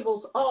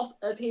vegetables off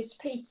of his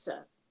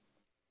pizza.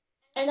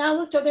 And I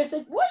looked over there and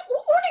said, what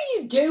are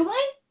you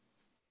doing?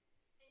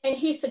 And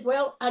he said,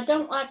 well, I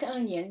don't like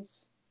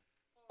onions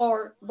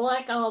or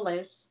black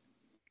olives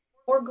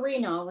or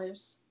green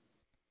olives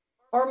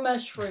or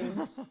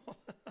mushrooms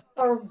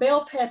or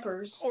bell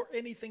peppers Or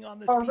anything on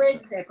this or pizza.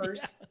 red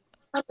peppers.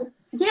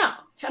 Yeah.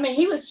 I mean,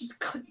 he was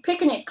just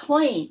picking it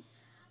clean.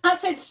 I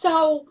said,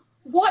 so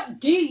what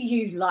do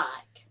you like?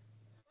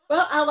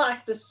 Well, I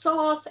like the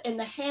sauce and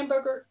the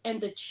hamburger and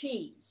the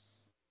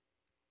cheese.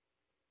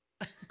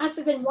 I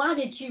said, then why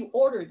did you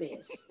order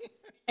this?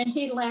 And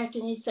he laughed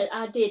and he said,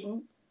 I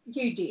didn't.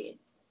 You did.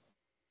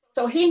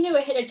 So he knew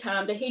ahead of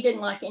time that he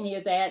didn't like any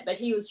of that, but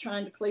he was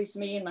trying to please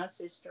me and my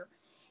sister.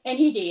 And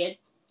he did.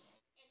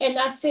 And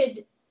I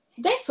said,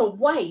 that's a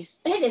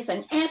waste. That is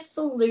an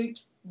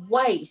absolute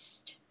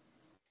waste.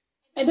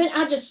 And then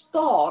I just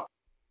thought,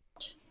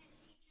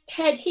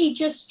 had he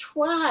just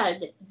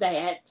tried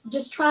that,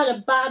 just tried a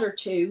bite or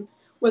two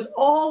with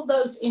all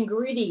those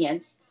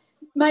ingredients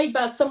made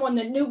by someone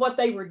that knew what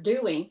they were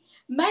doing,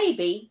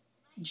 maybe,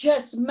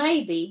 just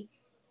maybe,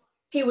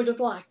 he would have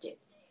liked it.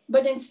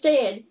 But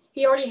instead,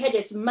 he already had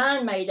his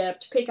mind made up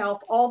to pick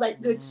off all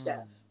that good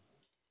stuff.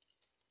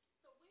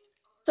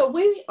 So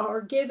we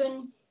are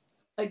given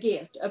a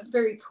gift, a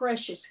very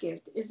precious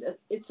gift.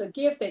 It's a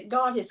gift that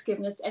God has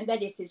given us, and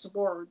that is his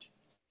word.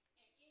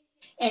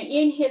 And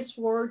in his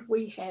word,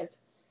 we can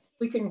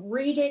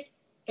read it,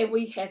 and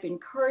we have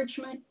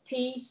encouragement,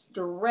 peace,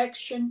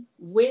 direction,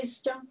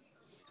 wisdom.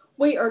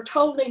 We are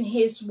told in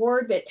his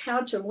word that how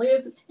to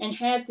live and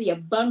have the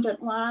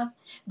abundant life,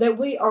 that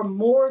we are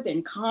more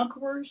than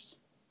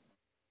conquerors,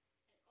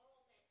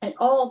 and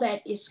all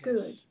that is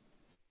good.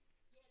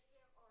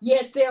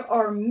 Yet there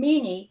are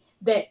many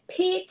that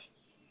pick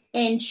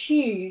and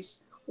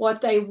choose what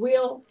they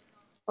will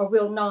or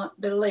will not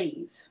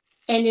believe.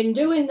 And in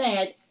doing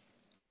that,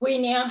 we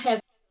now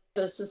have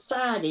a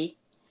society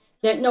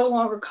that no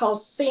longer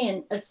calls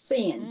sin a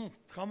sin.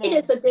 Come It on.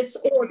 is a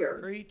disorder.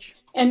 Preach.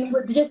 And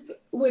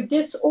with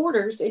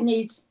disorders, it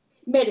needs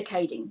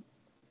medicating.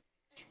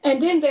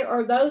 And then there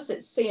are those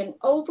that sin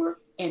over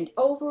and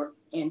over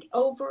and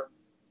over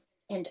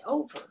and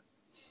over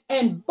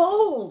and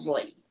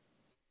boldly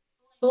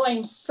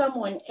blame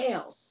someone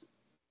else.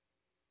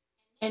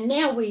 And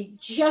now we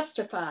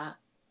justify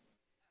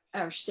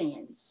our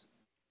sins.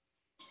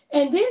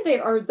 And then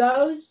there are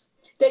those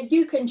that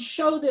you can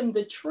show them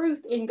the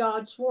truth in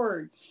God's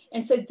word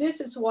and say, this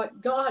is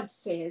what God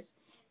says.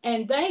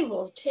 And they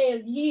will tell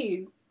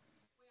you,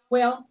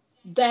 well,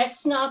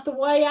 that's not the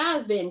way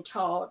I've been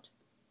taught.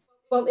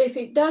 Well, if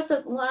it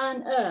doesn't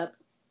line up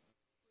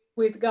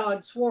with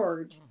God's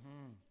word,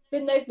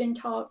 then they've been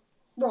taught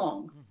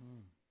wrong.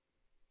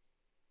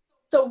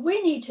 So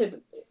we need to,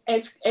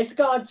 as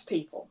God's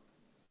people,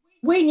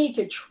 we need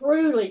to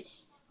truly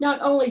not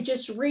only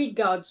just read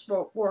God's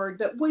word,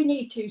 but we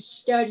need to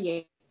study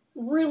it,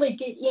 really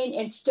get in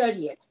and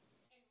study it.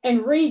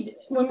 And read,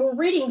 when we're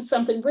reading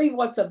something, read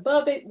what's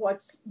above it,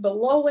 what's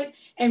below it,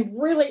 and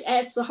really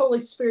ask the Holy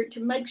Spirit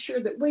to make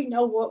sure that we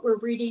know what we're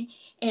reading.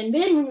 And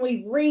then when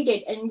we read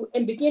it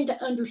and begin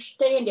to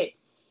understand it,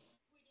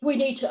 we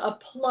need to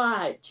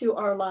apply it to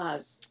our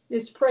lives,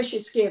 this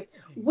precious gift.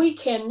 We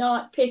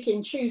cannot pick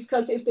and choose,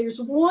 because if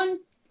there's one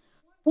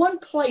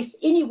place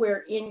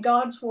anywhere in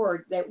God's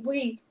word that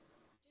we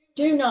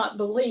do not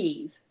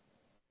believe,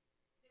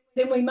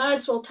 then we might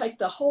as well take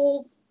the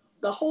whole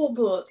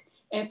book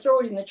and throw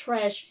it in the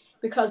trash,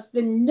 because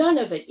then none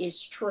of it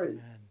is true.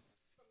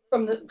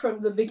 Amen.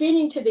 From the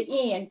beginning to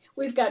the end,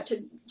 we've got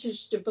to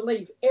just to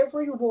believe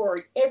every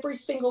word, every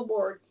single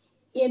word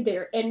in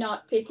there, and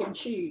not pick and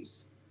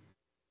choose.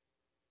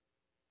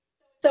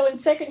 So in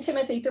 2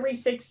 Timothy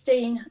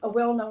 3:16, a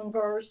well-known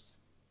verse,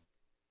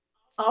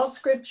 all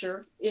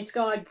scripture is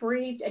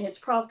God-breathed and is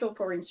profitable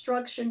for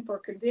instruction, for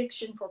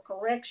conviction, for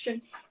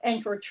correction,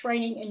 and for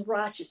training in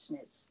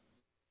righteousness.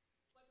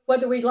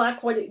 Whether we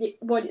like what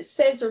it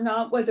says or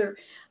not, whether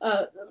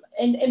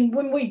and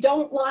when we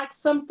don't like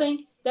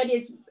something, that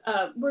is,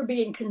 we're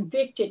being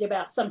convicted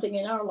about something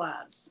in our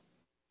lives.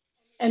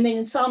 And then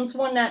in Psalms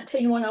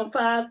 119,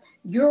 105,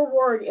 your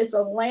word is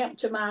a lamp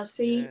to my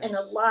feet and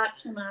a light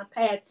to my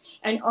path.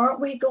 And aren't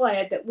we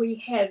glad that we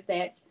have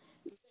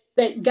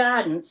that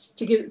guidance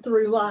to get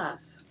through life?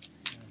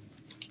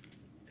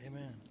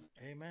 Amen.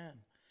 Amen.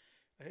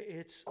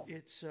 It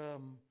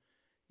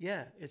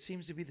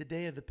seems to be the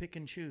day of the pick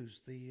and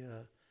choose,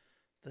 the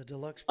the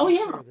deluxe Oh,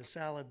 pizza yeah. or the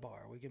salad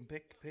bar. We can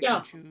pick Yeah.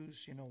 and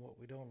choose, what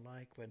we don't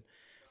like. But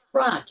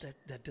Right.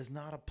 that does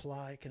not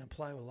apply. It can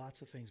apply with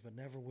lots of things, but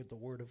never with the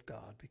Word of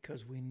God,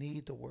 because we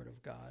need the Word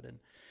of God.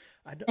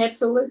 And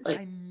Absolutely.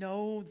 I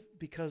know,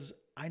 because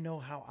I know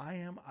how I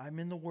am. I'm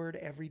in the Word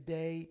every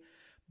day,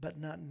 but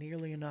not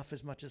nearly enough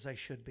as much as I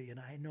should be. And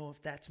I know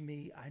if that's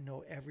me, I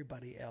know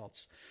everybody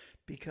else,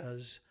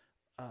 because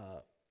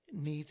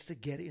needs to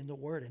get in the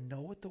Word and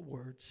know what the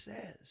Word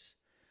says.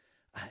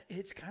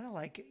 It's kind of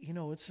like,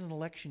 it's an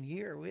election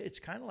year. It's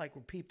kind of like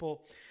when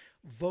people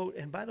vote.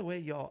 And by the way,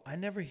 y'all, I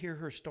never hear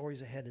her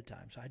stories ahead of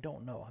time, so I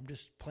don't know. I'm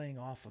just playing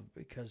off of,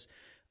 because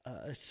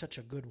it's such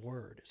a good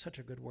word. It's such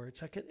a good word.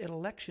 It's like at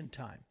election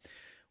time.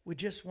 We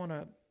just want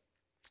to,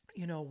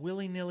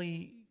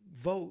 willy-nilly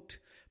vote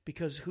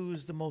because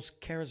who's the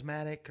most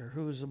charismatic, or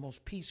who's the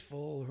most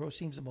peaceful, or who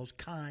seems the most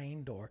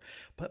kind,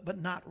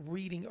 but not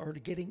reading or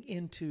getting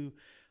into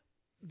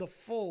the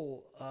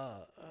full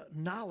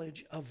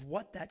knowledge of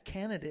what that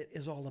candidate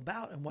is all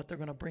about and what they're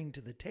going to bring to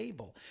the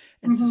table.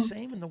 And it's the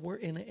same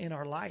in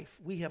our life.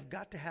 We have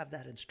got to have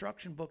that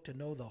instruction book to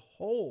know the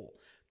whole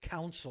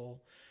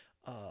counsel.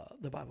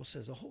 The Bible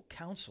says the whole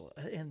counsel,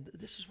 and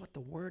this is what the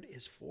Word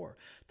is for.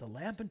 The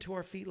lamp unto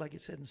our feet, like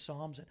it said in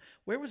Psalms. And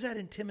where was that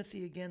in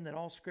Timothy again? That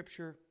all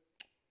Scripture.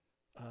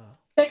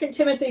 2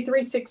 Timothy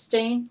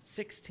 3:16.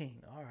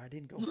 16. All right, I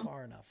didn't go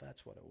far enough.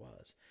 That's what it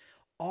was.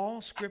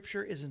 All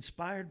Scripture is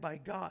inspired by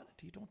God.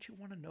 Don't you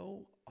want to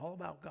know all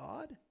about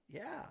God?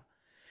 Yeah.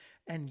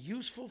 And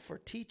useful for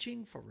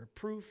teaching, for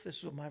reproof. This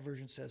is what my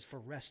version says, for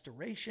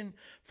restoration,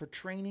 for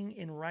training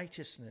in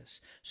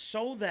righteousness.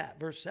 So that,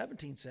 verse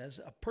 17 says,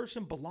 a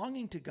person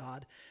belonging to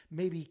God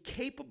may be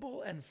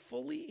capable and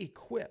fully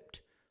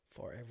equipped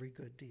for every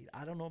good deed.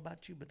 I don't know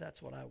about you, but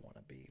that's what I want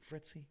to be.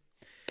 Fritzi?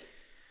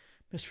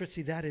 Miss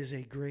Fritzi, that is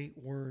a great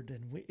word,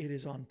 and it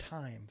is on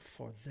time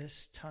for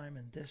this time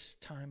and this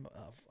time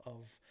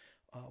of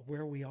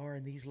where we are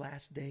in these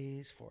last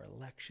days for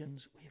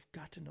elections. We have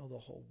got to know the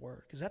whole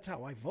word, because that's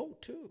how I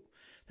vote too.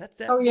 That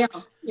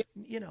works,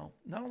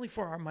 not only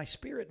for my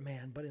spirit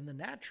man, but in the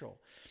natural.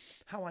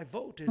 How I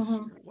vote is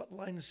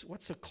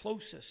what's the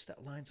closest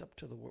that lines up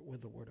to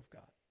with the Word of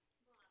God.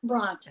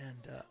 Right.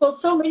 And well,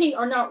 so many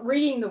are not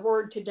reading the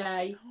Word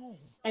today,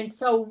 and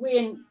so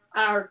when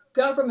our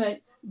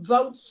government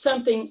votes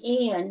something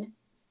in,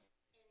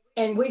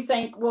 and we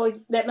think, well,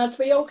 that must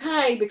be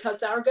okay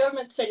because our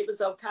government said it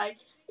was okay.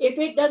 If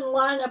it doesn't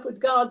line up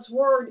with God's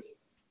word,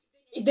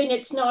 then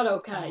it's not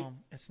okay.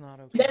 It's not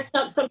okay. That's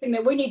not something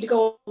that we need to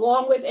go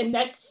along with, and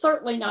that's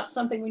certainly not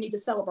something we need to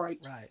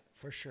celebrate. Right,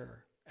 for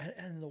sure.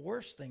 And the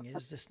worst thing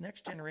is this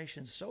next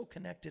generation is so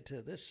connected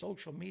to this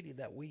social media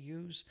that we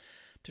use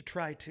to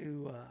try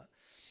to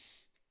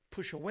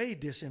push away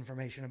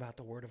disinformation about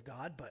the Word of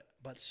God,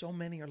 but so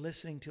many are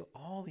listening to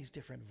all these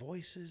different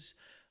voices.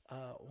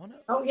 One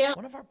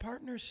of our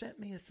partners sent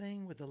me a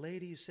thing with the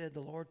lady who said the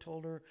Lord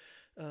told her,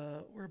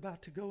 we're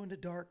about to go into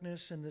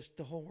darkness and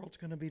the whole world's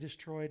going to be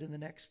destroyed in the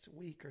next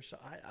week or so.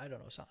 I don't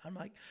know. So I'm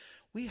like,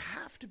 we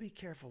have to be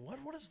careful.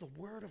 What does the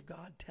Word of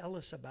God tell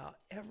us about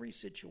every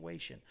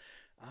situation?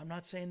 I'm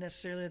not saying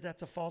necessarily that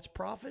that's a false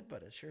prophet,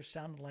 but it sure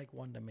sounded like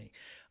one to me.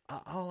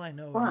 All I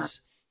know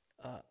is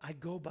I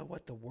go by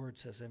what the Word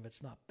says. If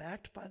it's not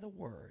backed by the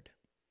Word,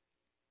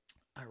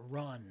 I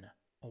run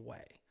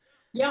away.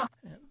 Yeah.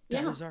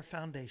 That is our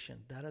foundation.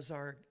 That is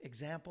our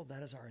example.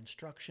 That is our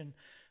instruction.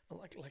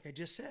 Like I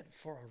just said,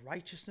 for our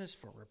righteousness,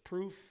 for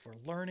reproof, for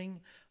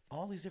learning,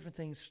 all these different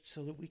things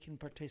so that we can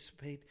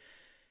participate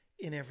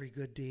in every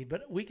good deed.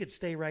 But we could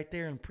stay right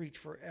there and preach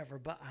forever.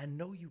 But I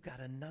know you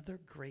got another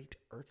great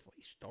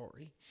earthly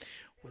story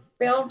with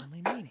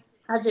heavenly meaning.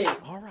 I do.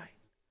 All right.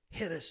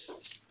 Hit us.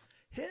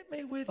 Hit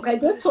me with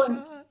this one.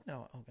 shot.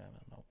 No, okay, no.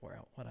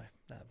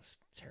 That was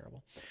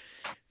terrible.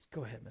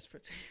 Go ahead, Miss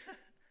Fritzi.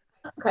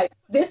 Okay,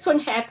 this one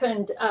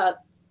happened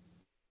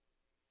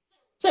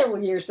several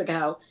years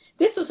ago.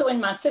 This was when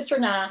my sister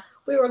and I,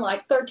 we were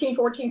like 13,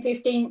 14,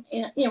 15,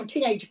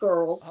 teenage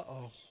girls.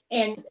 Uh-oh.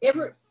 And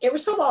every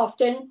so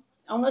often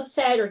on a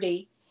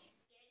Saturday,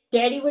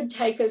 Daddy would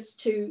take us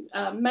to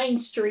Main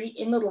Street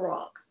in Little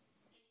Rock,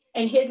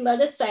 and he'd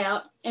let us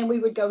out and we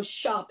would go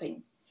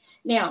shopping.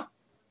 Now,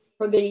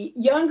 for the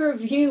younger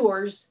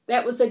viewers,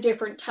 that was a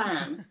different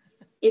time.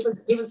 It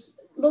was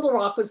Little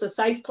Rock was a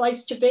safe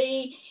place to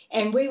be,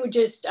 and we would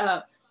just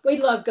we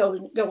loved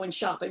going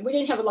shopping. We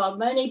didn't have a lot of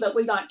money, but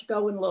we liked to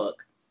go and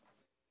look.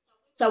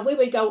 So we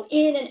would go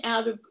in and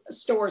out of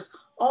stores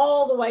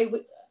all the way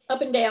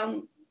up and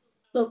down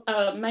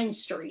the Main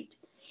Street.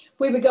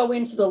 We would go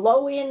into the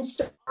low end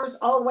stores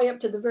all the way up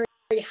to the very,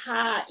 very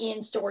high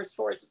end stores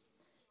for us.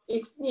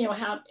 It's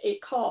how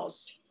it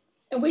cost,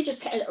 and we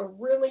just had a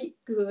really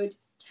good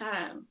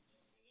time.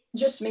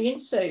 Just me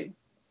and Sue.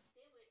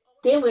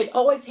 Then we'd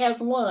always have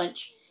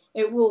lunch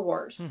at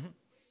Woolworths. Mm-hmm.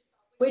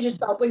 We just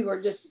thought we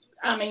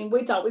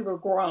thought we were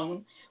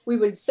grown. We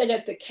would sit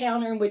at the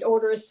counter and we'd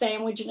order a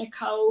sandwich and a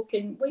Coke,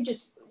 and we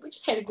just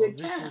had a good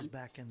time. This is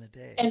back in the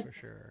day, for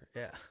sure.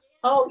 Yeah.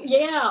 Oh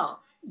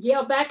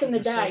yeah, back in the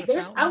day.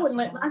 I wouldn't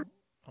let my.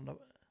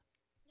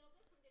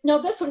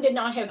 No, this one did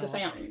not have the Okay.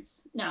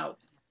 fountains. No,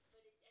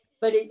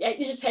 but it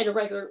just had a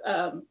regular.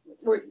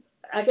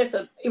 I guess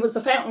it was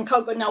a fountain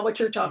coke, but not what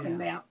you're talking Yeah.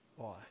 about.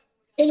 Boy.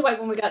 Anyway,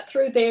 when we got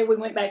through there, we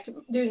went back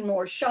to doing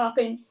more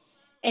shopping,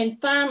 and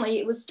finally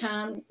it was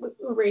time. We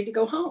were ready to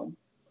go home.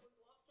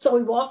 So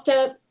we walked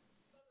up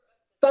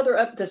further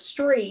up the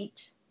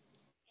street,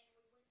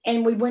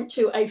 and we went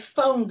to a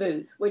phone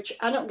booth, which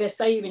I don't guess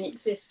they even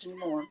exist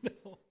anymore.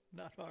 No,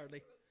 not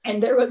hardly.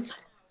 And there was,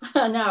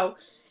 I know,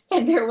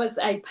 and there was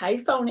a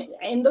payphone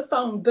in the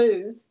phone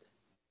booth,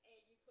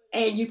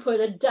 and you put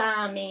a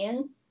dime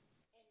in,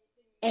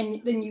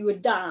 and then you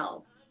would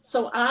dial.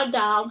 So I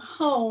dialed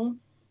home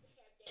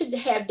to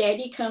have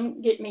Daddy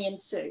come get me and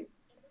Sue.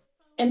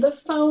 And the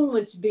phone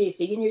was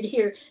busy, and you'd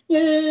hear,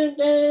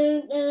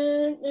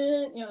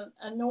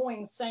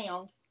 annoying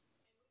sound.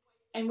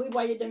 And we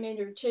waited a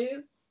minute or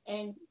two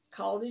and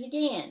called it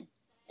again.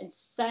 And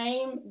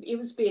same, it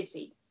was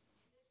busy.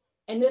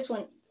 And this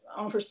went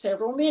on for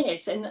several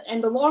minutes.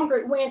 And the longer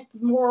it went,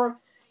 the more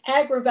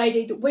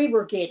aggravated we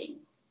were getting.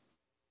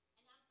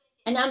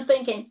 And I'm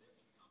thinking,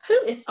 who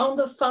is on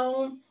the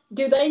phone?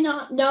 Do they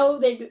not know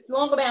that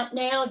long about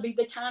now would be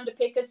the time to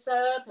pick us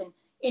up? And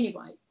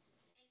anyway.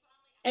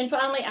 And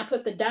finally, I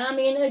put the dime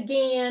in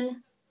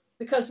again,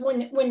 because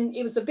when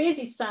it was a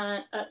busy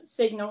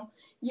signal,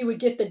 you would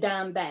get the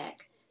dime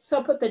back. So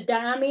I put the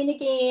dime in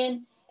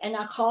again, and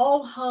I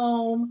called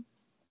home,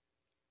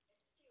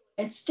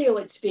 and still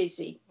it's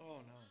busy.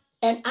 Oh no.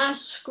 And I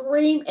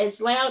screamed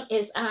as loud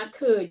as I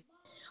could,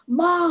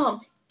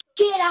 "Mom,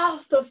 get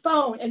off the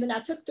phone!" And then I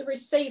took the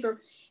receiver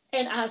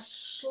and I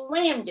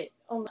slammed it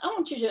on. I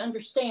want you to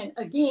understand,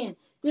 again,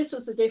 this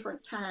was a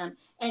different time.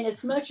 And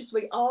as much as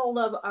we all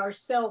love our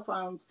cell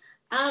phones,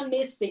 I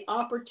missed the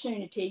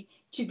opportunity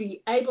to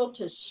be able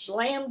to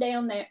slam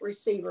down that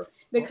receiver,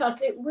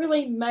 because it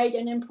really made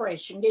an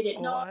impression, did it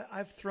Oh, not?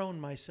 I've thrown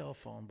my cell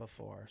phone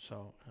before,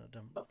 so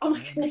Oh my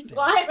goodness,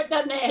 well, I haven't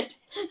done that.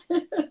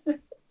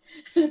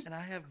 And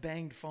I have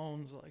banged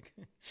phones like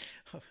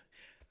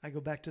I go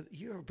back to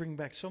you ever bring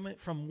back so many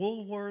from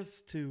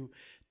Woolworths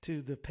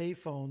to the pay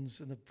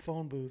phones and the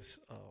phone booths.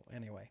 Oh,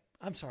 anyway,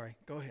 I'm sorry.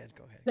 Go ahead.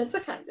 That's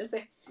okay. That's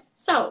it.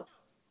 So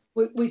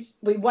we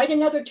wait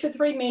another 2 or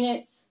 3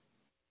 minutes.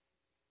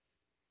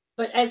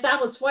 But as I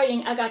was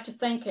waiting, I got to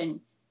thinking,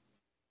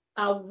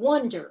 I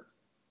wonder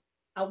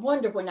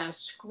when I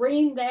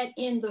screamed that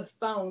in the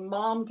phone,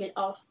 "Mom, get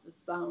off the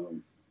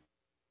phone,"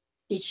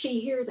 did she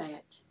hear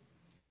that?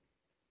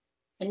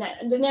 And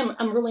then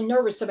I'm really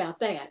nervous about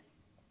that.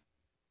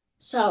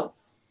 So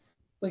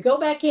we go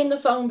back in the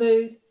phone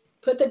booth,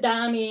 put the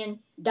dime in,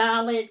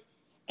 dial it,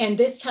 and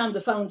this time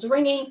the phone's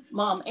ringing.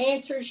 Mom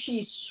answers.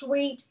 She's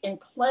sweet and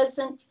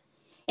pleasant.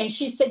 And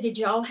she said, "Did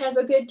y'all have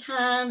a good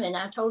time?" And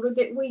I told her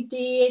that we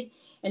did,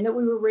 and that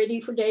we were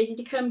ready for Daddy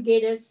to come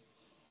get us.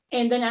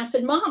 And then I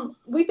said, "Mom,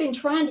 we've been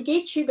trying to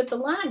get you, but the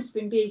line's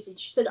been busy."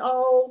 She said,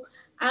 "Oh,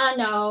 I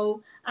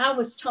know. I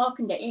was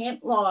talking to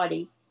Aunt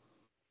Lottie."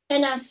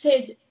 And I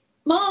said,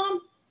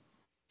 Mom,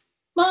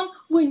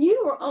 when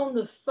you were on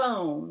the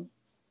phone,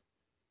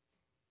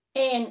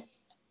 and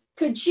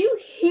could you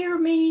hear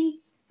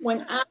me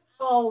when I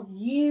called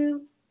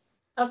you?"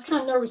 I was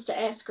kind of nervous to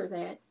ask her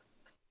that.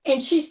 And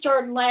she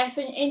started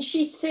laughing, and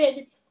she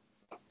said,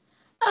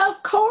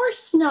 "Of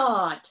course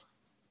not.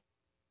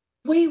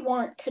 We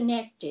weren't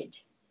connected."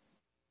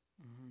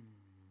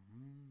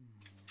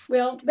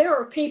 Well, there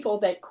are people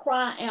that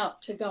cry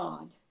out to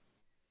God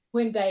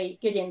when they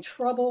get in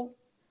trouble,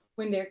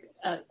 when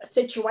a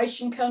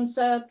situation comes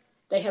up,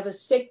 they have a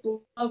sick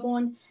loved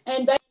one,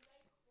 and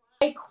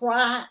they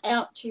cry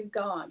out to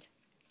God.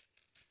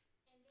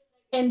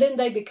 And then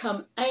they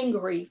become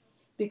angry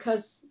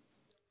because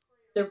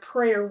their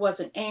prayer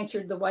wasn't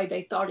answered the way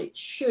they thought it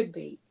should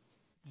be.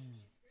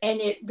 And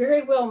it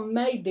very well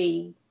may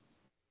be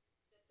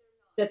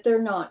that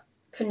they're not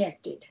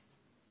connected.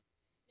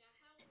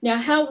 Now,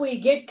 how we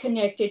get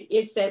connected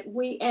is that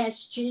we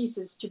ask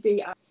Jesus to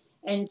be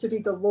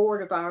the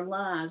Lord of our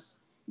lives.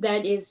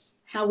 That is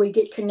how we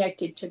get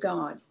connected to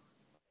God.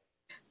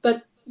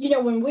 But,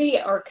 when we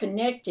are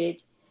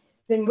connected,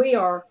 then we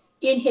are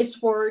in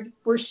His Word,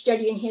 we're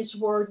studying His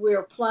Word, we're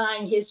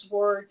applying His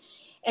Word.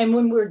 And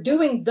when we're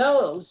doing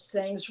those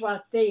things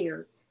right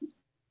there,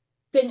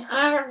 then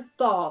our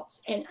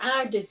thoughts and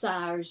our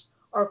desires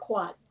are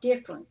quite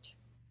different.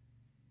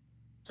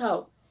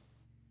 So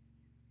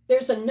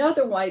there's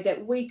another way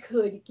that we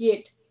could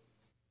get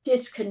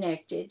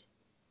disconnected,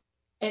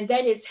 and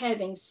that is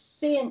having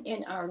sin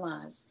in our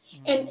lives.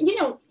 And,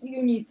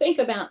 when you think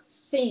about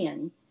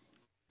sin,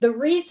 the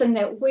reason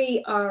that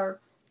we are,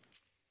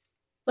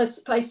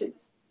 let's face it,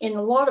 in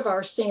a lot of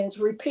our sins,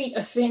 repeat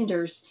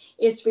offenders,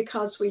 is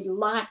because we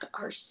like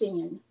our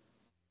sin.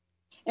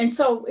 And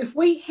so if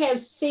we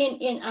have sin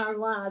in our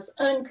lives,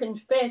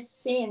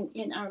 unconfessed sin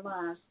in our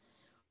lives,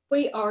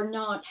 we are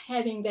not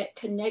having that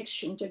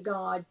connection to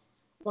God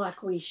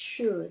like we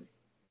should.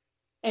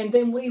 And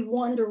then we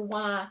wonder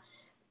why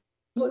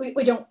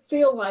we don't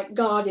feel like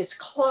God is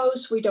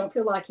close. We don't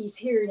feel like He's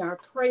hearing our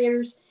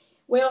prayers.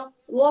 Well,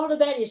 a lot of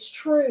that is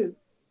true,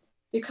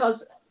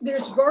 because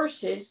there's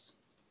verses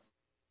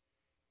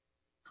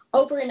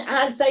over in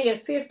Isaiah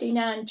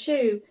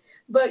 59:2,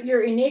 but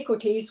your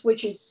iniquities,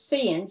 which is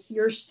sins,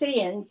 your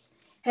sins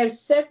have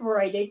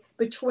separated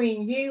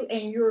between you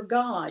and your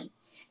God,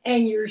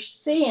 and your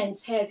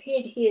sins have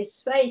hid his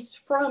face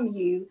from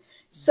you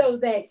so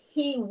that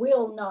he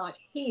will not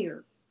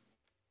hear.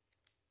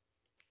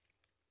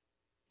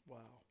 Wow.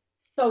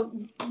 So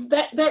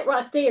that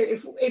right there,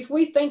 if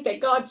we think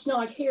that God's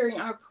not hearing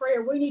our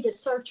prayer, we need to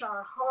search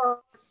our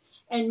hearts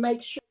and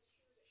make sure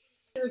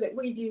that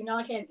we do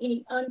not have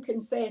any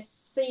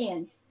unconfessed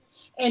sin.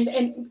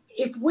 And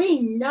if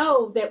we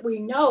know that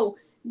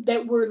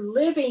we're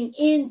living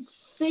in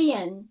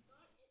sin,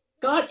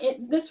 God,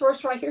 this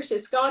verse right here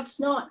says God's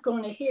not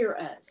going to hear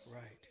us.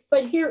 Right.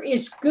 But here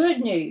is good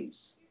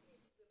news.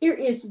 Here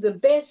is the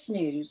best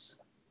news.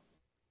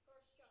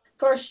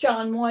 1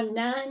 John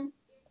 1:9.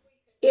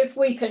 If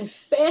we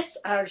confess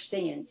our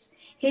sins,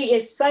 he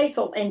is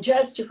faithful and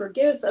just to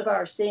forgive us of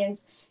our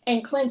sins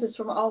and cleanse us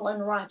from all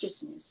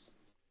unrighteousness.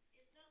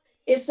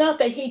 It's not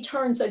that he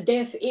turns a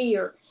deaf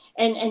ear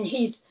and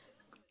he's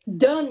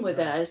done with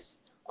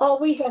us. All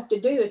we have to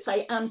do is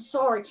say, I'm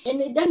sorry.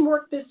 And it doesn't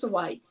work this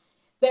way,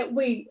 that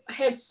we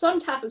have some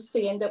type of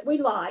sin that we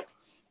like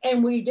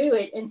and we do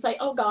it and say,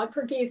 oh God,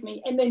 forgive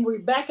me. And then we're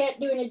back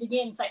at doing it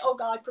again and say, oh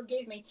God,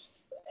 forgive me.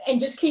 And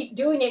just keep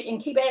doing it and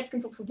keep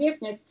asking for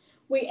forgiveness.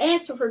 We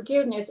ask for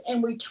forgiveness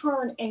and we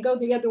turn and go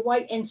the other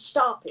way and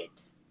stop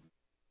it.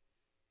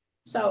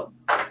 So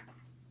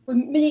we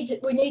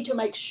need to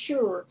make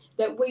sure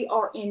that we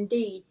are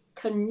indeed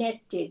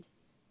connected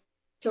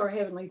to our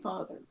Heavenly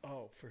Father.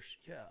 Oh,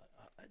 yeah.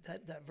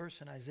 That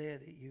verse in Isaiah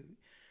that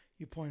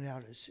you pointed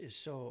out is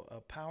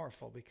so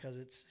powerful, because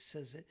it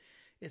says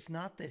it's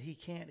not that he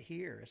can't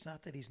hear. It's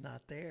not that he's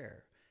not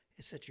there.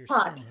 It's that your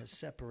sin has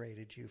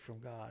separated you from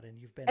God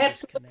and you've been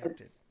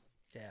disconnected.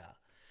 Yeah.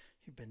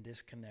 You've been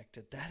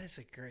disconnected. That is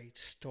a great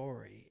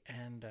story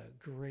and a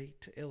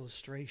great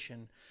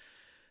illustration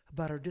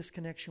about our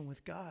disconnection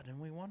with God. And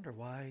we wonder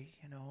why,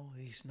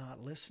 he's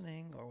not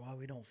listening, or why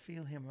we don't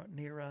feel him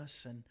near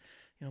us. And,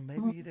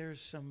 maybe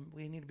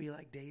we need to be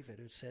like David,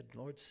 who said,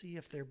 Lord, see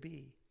if there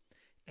be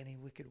any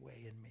wicked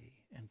way in me,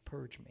 and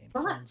purge me and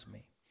cleanse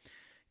me,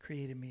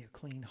 create in me a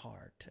clean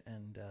heart.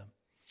 And,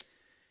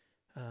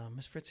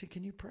 Ms. Fritzi,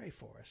 can you pray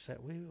for us that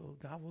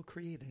God will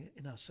create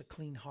in us a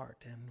clean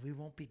heart, and we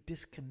won't be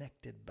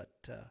disconnected, but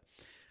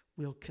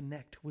we'll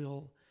connect.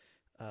 We'll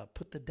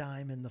put the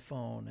dime in the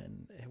phone,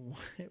 and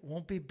it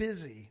won't be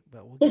busy,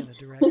 but we'll get a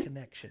direct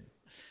connection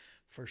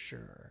for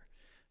sure.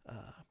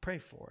 Pray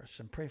for us,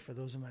 and pray for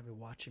those who might be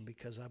watching,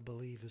 because I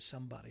believe as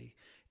somebody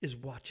is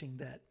watching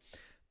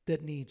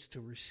that needs to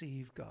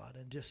receive God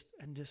and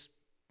just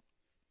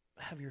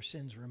have your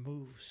sins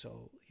removed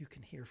so you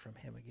can hear from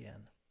him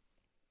again.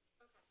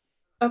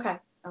 Okay.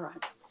 All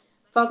right.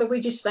 Father, we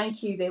just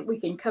thank you that we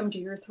can come to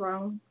your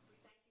throne.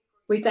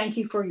 We thank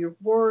you for your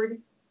word.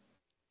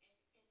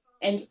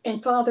 And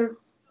Father,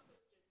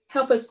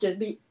 help us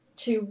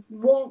to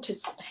want to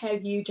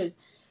have you to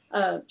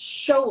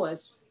show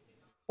us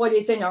what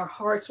is in our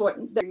hearts, what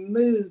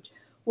moved,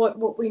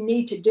 what we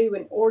need to do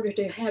in order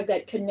to have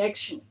that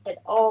connection at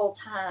all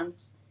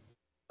times.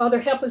 Father,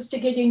 help us to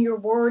get in your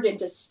word and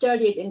to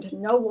study it and to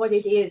know what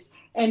it is.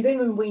 And then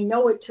when we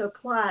know it, to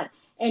apply it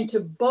and to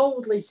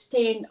boldly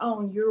stand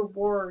on your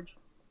word.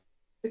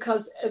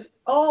 Because of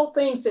all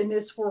things in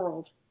this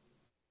world,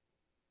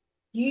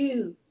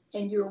 you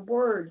and your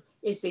word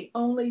is the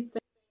only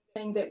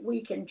thing that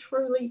we can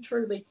truly,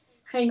 truly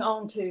hang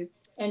on to,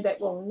 and that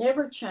will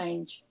never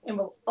change and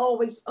will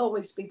always,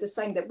 always be the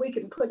same, that we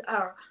can put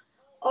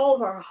all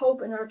of our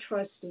hope and our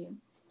trust in.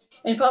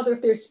 And Father,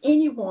 if there's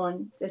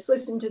anyone that's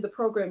listening to the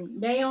program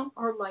now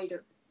or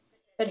later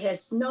that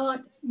has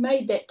not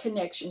made that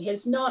connection,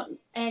 has not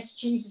asked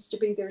Jesus to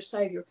be their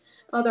Savior,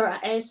 Father, I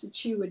ask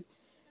that you would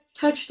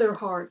touch their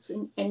hearts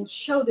and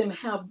show them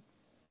how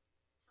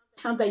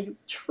they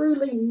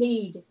truly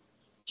need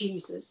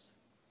Jesus.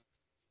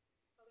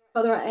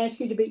 Father, I ask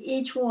you to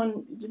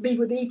be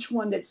with each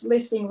one that's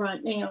listening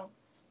right now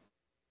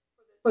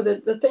for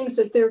the things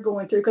that they're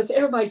going through, because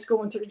everybody's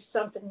going through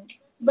something.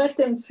 Let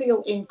them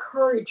feel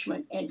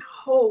encouragement and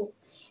hope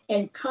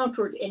and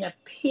comfort and a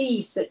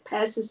peace that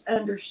passes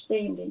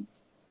understanding.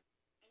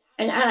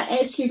 And I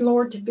ask you,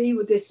 Lord, to be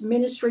with this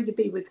ministry, to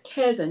be with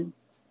Kevin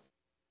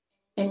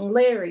and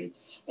Larry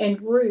and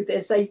Ruth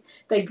as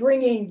they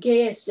bring in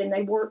guests and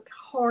they work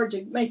hard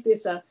to make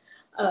this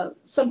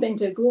something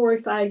to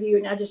glorify you.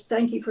 And I just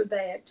thank you for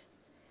that.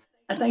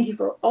 I thank you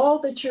for all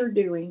that you're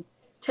doing.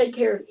 Take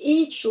care of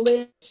each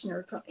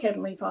listener,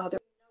 Heavenly Father.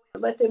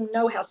 Let them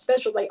know how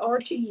special they are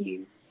to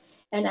you.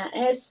 And I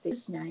ask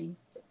this name.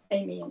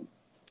 Amen.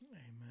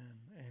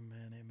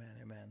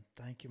 Amen.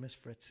 Thank you, Miss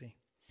Fritzi.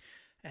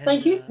 And,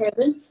 thank you,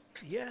 Kevin.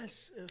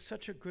 Yes,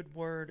 such a good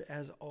word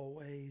as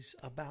always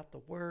about the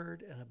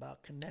word and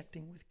about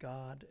connecting with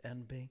God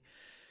and being.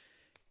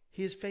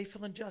 He is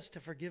faithful and just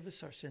to forgive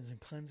us our sins and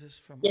cleanse us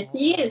from all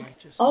He is,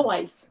 unrighteousness.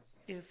 always.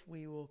 if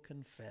we will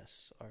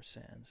confess our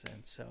sins.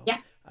 And so Yeah.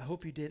 I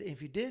hope you did.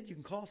 If you did, you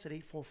can call us at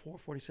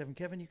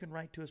 844-47-KEVIN. You can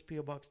write to us,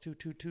 P.O. Box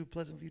 222,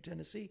 Pleasant View,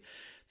 Tennessee,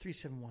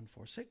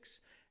 37146.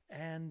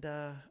 And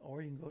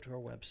or you can go to our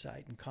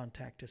website and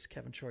contact us,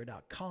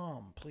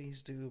 kevinshorey.com.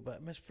 Please do.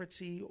 But Miss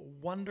Fritzi,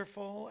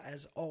 wonderful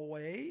as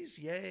always.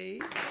 Yay.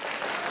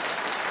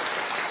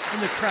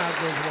 And the crowd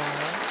goes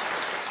wild.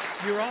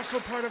 You're also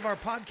part of our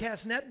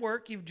podcast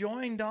network. You've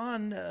joined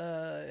on,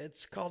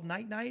 it's called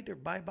Night Night or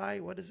Bye Bye.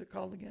 What is it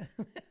called again?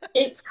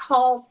 It's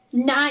called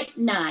Night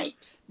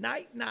Night.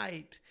 Night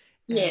Night.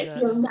 Yes,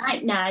 And, your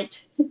Night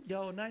Night.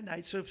 Yo, Night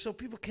Night. So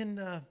people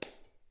can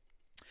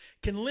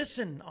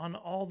listen on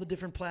all the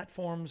different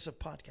platforms of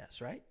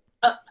podcasts, right?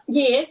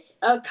 Yes,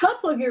 a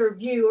couple of your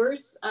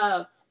viewers,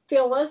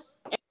 Phyllis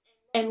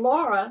and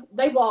Laura,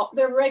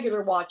 they're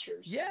regular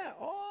watchers. Yeah,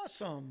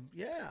 awesome.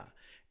 Yeah.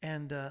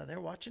 And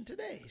they're watching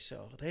today.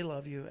 So they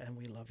love you and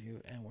we love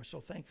you. And we're so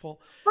thankful.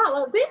 I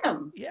love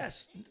them.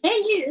 Yes.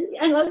 And you.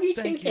 I love you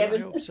Thank too, you.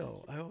 Kevin.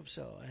 I hope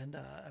so. And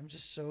I'm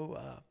just so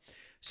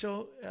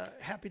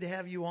happy to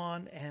have you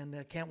on.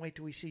 And can't wait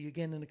till we see you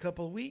again in a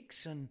couple of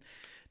weeks. And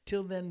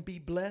till then, be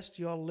blessed.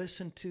 You all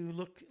listen to,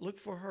 look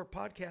for her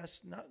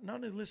podcast. Not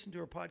only listen to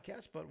her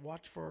podcast, but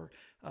watch for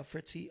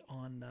Fritzi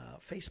on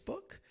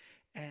Facebook.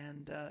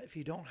 And if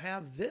you don't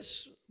have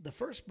the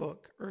first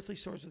book, Earthly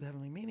Stories with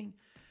Heavenly Meaning,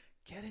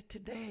 get it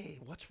today.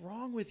 What's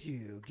wrong with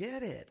you?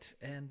 Get it.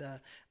 And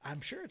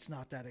I'm sure it's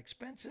not that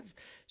expensive.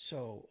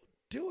 So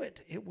do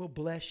it. It will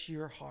bless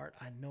your heart.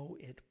 I know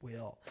it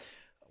will.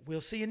 We'll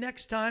see you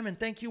next time. And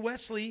thank you,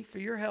 Wesley, for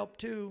your help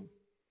too.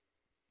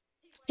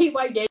 He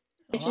waited.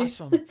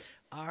 Awesome.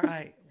 All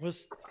right.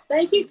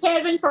 Thank you,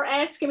 Kevin, for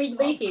asking me to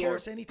be here. Of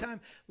course, anytime.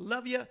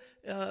 Love you.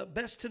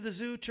 Best to the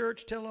Zoo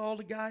Church. Tell all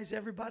the guys,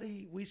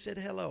 everybody, we said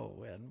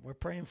hello. And we're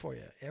praying for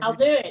you. I'll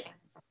do it.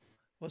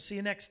 We'll see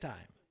you next time.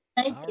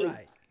 Thank you. All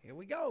right. Here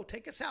we go.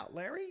 Take us out,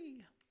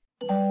 Larry.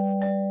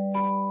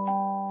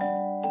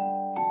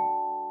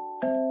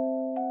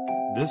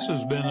 This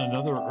has been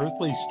another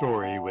Earthly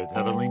Story with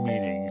Heavenly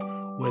Meaning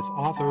with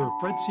author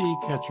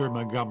Fritzi Ketcher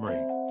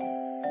Montgomery.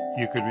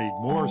 You can read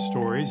more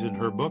stories in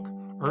her book,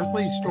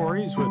 Earthly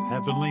Stories with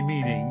Heavenly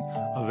Meaning,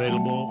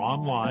 available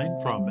online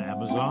from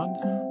Amazon,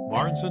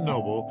 Barnes &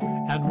 Noble,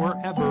 and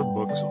wherever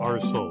books are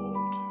sold.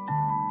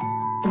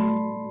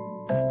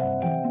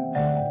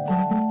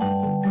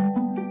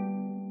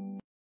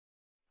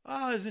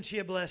 Oh, isn't she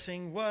a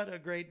blessing? What a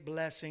great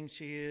blessing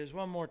she is.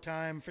 One more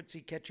time,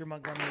 Fritzi Ketcher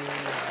Montgomery. Love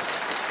her.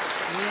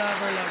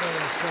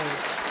 So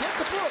get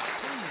the book,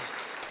 please.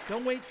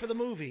 Don't wait for the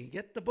movie.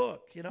 Get the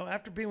book. You know,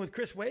 after being with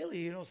Chris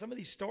Whaley, some of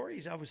these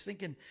stories, I was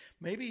thinking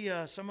maybe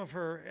some of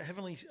her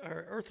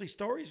earthly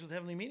stories with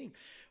heavenly meaning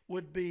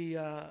would be,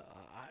 I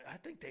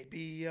think they'd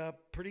be a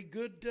pretty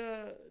good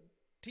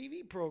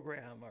TV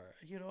program or,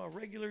 a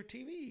regular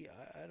TV.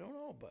 I don't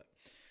know, but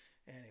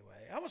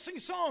anyway, I want to sing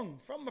a song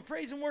from my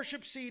praise and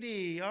worship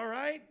CD. All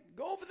right,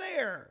 go over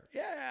there.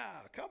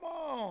 Yeah, come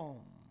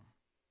on.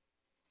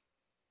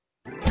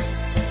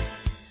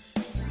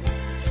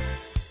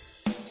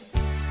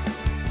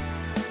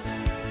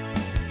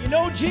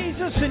 Know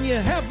Jesus and you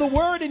have the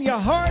word in your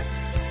heart,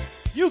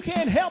 you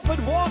can't help but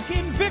walk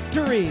in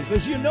victory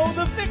because you know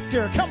the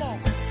victor. Come on.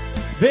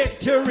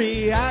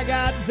 Victory, I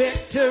got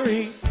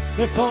victory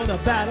before the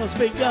battle's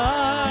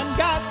begun.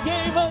 God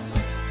gave us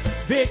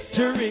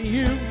victory,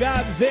 you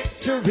got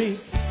victory.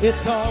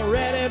 It's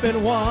already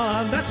been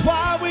won. That's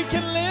why we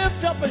can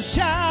lift up a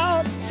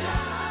shout.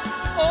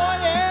 Oh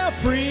yeah,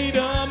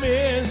 freedom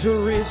is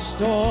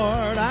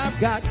restored. I've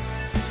got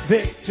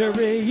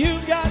victory, you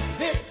got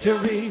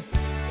victory.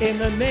 In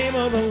the name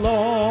of the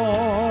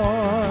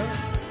Lord.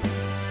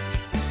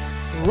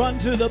 Run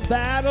to the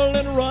battle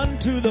and run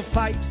to the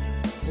fight,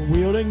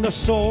 wielding the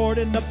sword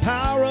in the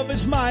power of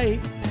his might.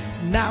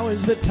 Now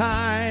is the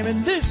time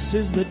and this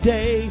is the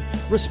day.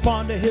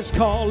 Respond to his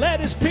call. Let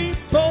his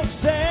people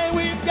say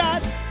we've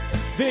got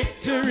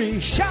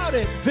victory. Shout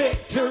it,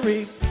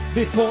 victory.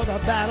 Before the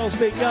battle's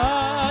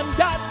begun,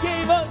 God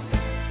gave us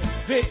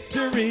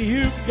victory.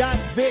 You've got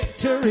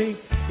victory.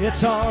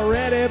 It's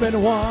already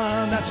been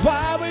won. That's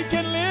why we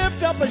can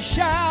lift up a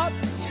shout.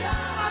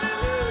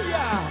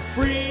 Hallelujah.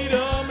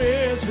 Freedom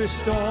is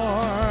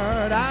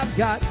restored. I've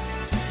got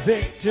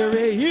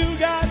victory. You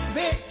got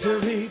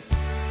victory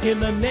in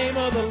the name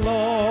of the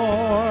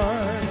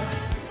Lord.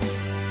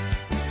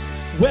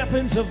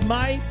 Weapons of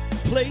might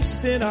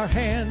placed in our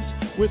hands.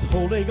 With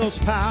Holy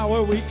Ghost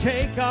power we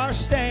take our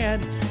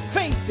stand.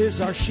 Faith is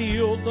our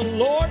shield. The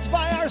Lord's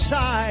by our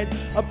side.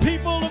 A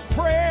people of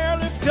prayer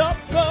lift up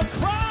the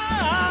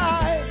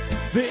cry.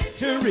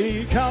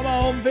 Victory, come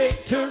on,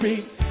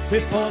 victory.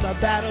 Before the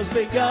battle's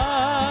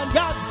begun,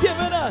 God's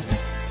given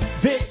us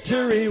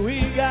victory.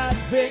 We got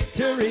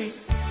victory.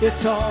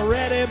 It's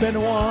already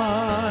been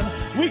won.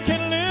 We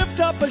can lift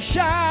up a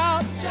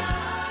shout.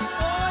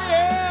 Oh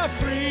yeah,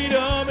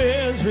 freedom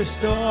is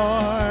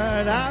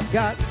restored. I've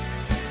got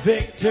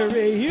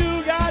victory.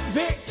 You got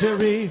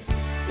victory.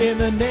 In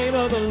the name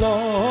of the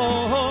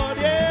Lord.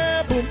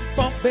 Yeah, boom,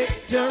 boom,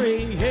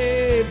 victory.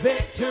 Hey,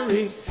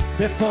 victory.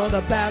 before the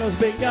battle's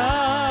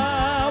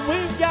begun.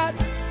 We've got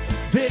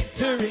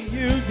victory,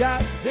 you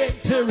got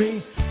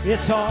victory.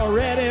 It's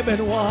already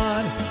been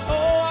won.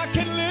 Oh, I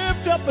can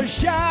lift up a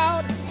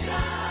shout.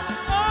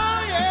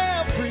 Oh,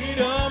 yeah,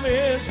 freedom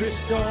is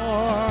restored.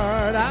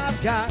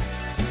 I've got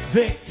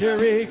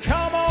victory.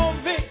 Come on,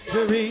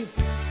 victory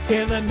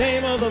in the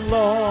name of the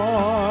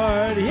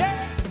Lord.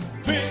 Yeah,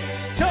 victory.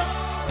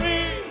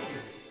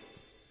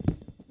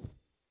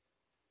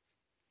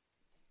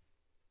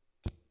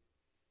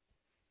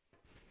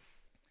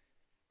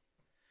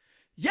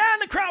 Yeah,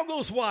 and the crowd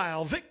goes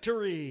wild.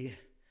 Victory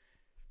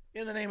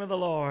in the name of the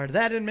Lord.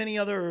 That and many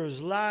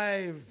others.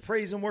 Live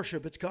praise and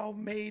worship. It's called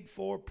Made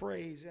for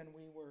Praise, and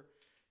we were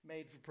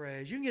made for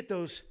praise. You can get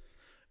those.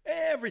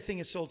 Everything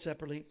is sold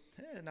separately.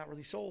 Not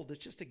really sold.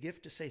 It's just a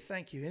gift to say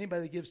thank you.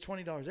 Anybody that gives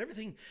 $20,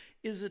 everything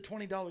is a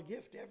 $20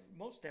 gift.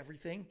 Most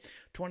everything.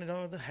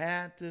 $20, the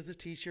hat, the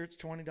t-shirts,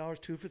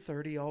 $20, 2 for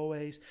 $30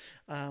 always.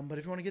 But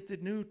if you want to get the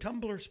new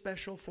tumbler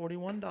special,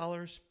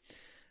 $41,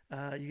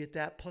 you get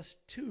that plus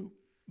 2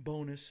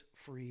 bonus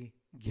free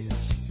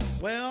gifts.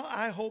 Well,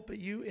 I hope that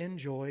you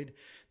enjoyed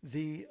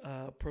the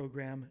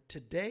program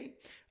today.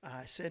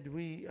 I said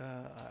we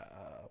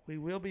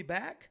will be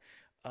back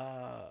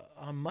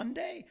on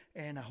Monday,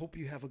 and I hope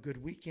you have a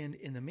good weekend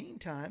in the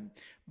meantime.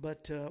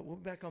 But we'll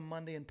be back on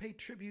Monday and pay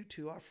tribute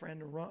to our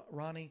friend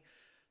Ronnie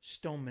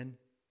Stoneman,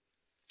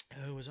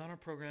 who was on our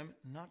program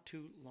not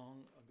too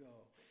long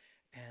ago.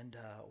 And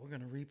we're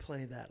going to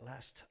replay that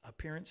last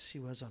appearance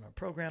she was on our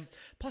program.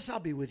 Plus, I'll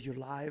be with you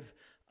live,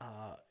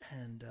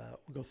 and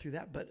we'll go through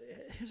that. But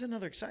here's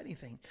another exciting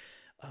thing.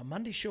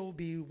 Monday's show will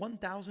be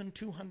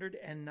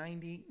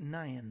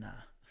 1,299,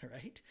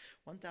 right?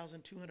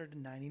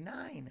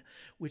 1,299,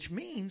 which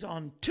means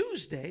on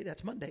Tuesday,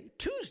 that's Monday,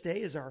 Tuesday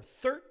is our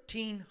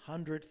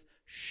 1,300th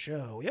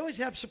show. We always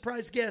have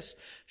surprise guests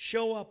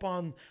show up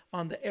on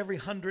the every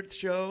 100th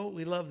show.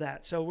 We love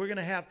that. So we're going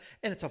to have,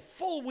 and it's a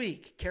full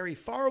week. Carrie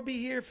Farr will be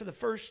here for the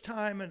first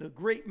time at a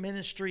great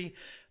ministry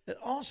that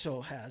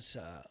also has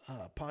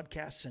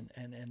podcasts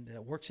and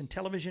works in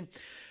television.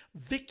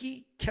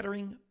 Vicki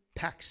Kettering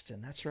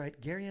Paxton. That's right.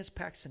 Gary S.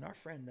 Paxton, our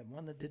friend, the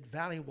one that did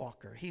Valley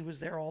Walker. He was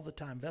there all the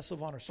time. Vessel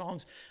of Honor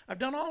songs. I've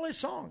done all his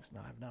songs.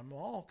 Now, I've done them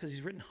all because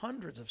he's written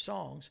hundreds of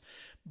songs.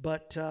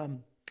 But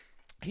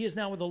he is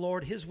now with the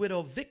Lord. His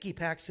widow, Vicki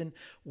Paxton,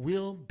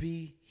 will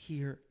be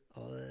here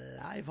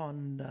live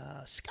on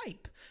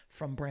Skype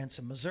from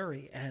Branson,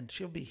 Missouri, and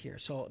she'll be here.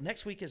 So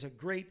next week is a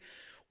great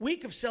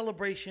week of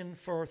celebration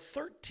for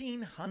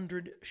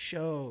 1,300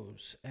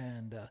 shows,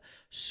 and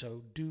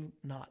so do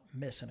not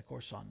miss. And, of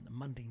course, on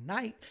Monday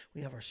night,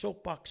 we have our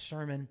soapbox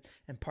sermon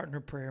and partner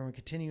prayer, and we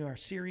continue our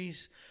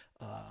series,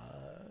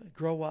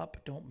 Grow Up,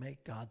 Don't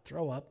Make God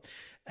Throw Up,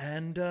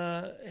 and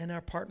in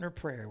our partner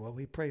prayer, where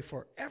we pray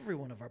for every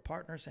one of our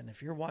partners. And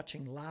if you're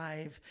watching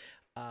live,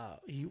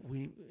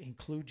 we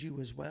include you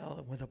as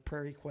well with a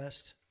prayer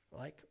request,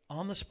 like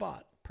on the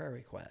spot prayer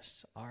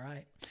requests. All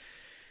right.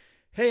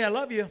 Hey, I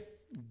love you.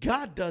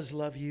 God does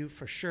love you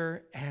for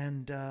sure,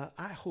 and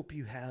I hope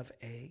you have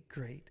a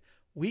great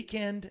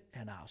weekend,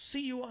 and I'll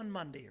see you on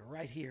Monday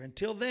right here.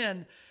 Until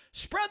then,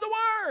 spread the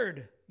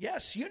word.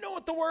 Yes, you know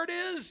what the word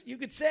is. You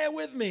could say it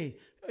with me.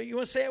 You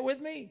want to say it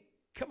with me?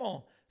 Come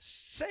on,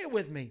 say it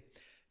with me.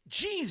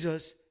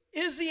 Jesus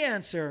is the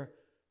answer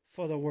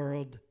for the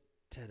world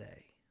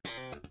today.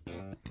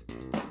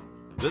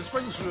 This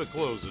brings to a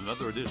close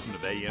another edition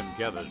of AM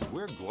Kevin.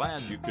 We're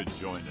glad you could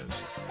join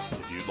us.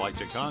 If you'd like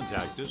to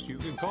contact us, you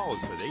can call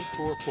us at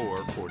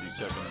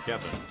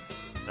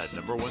 844-47-KEVIN. That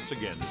number once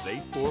again is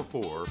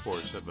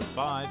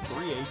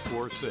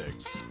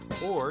 844-475-3846.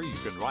 Or you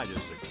can write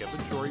us at Kevin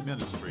Shorey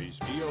Ministries,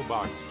 P.O.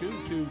 Box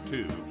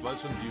 222,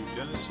 Pleasant View,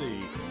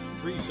 Tennessee,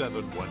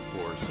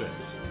 37146.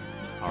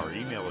 Our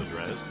email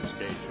address is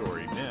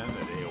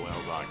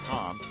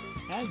kshorymen@aol.com.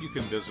 And you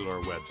can visit our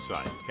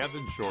website,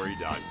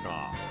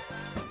 kevinshorey.com.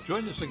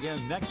 Join us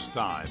again next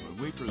time when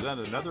we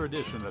present another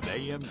edition of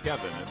AM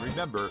Kevin. And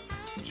remember,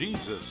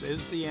 Jesus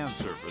is the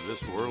answer for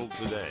this world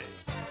today.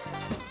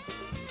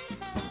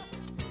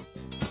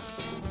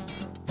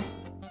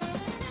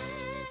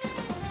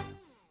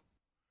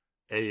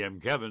 AM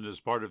Kevin is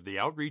part of the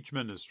outreach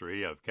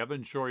ministry of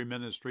Kevin Shorey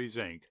Ministries,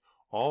 Inc.,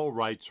 all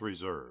rights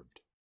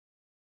reserved.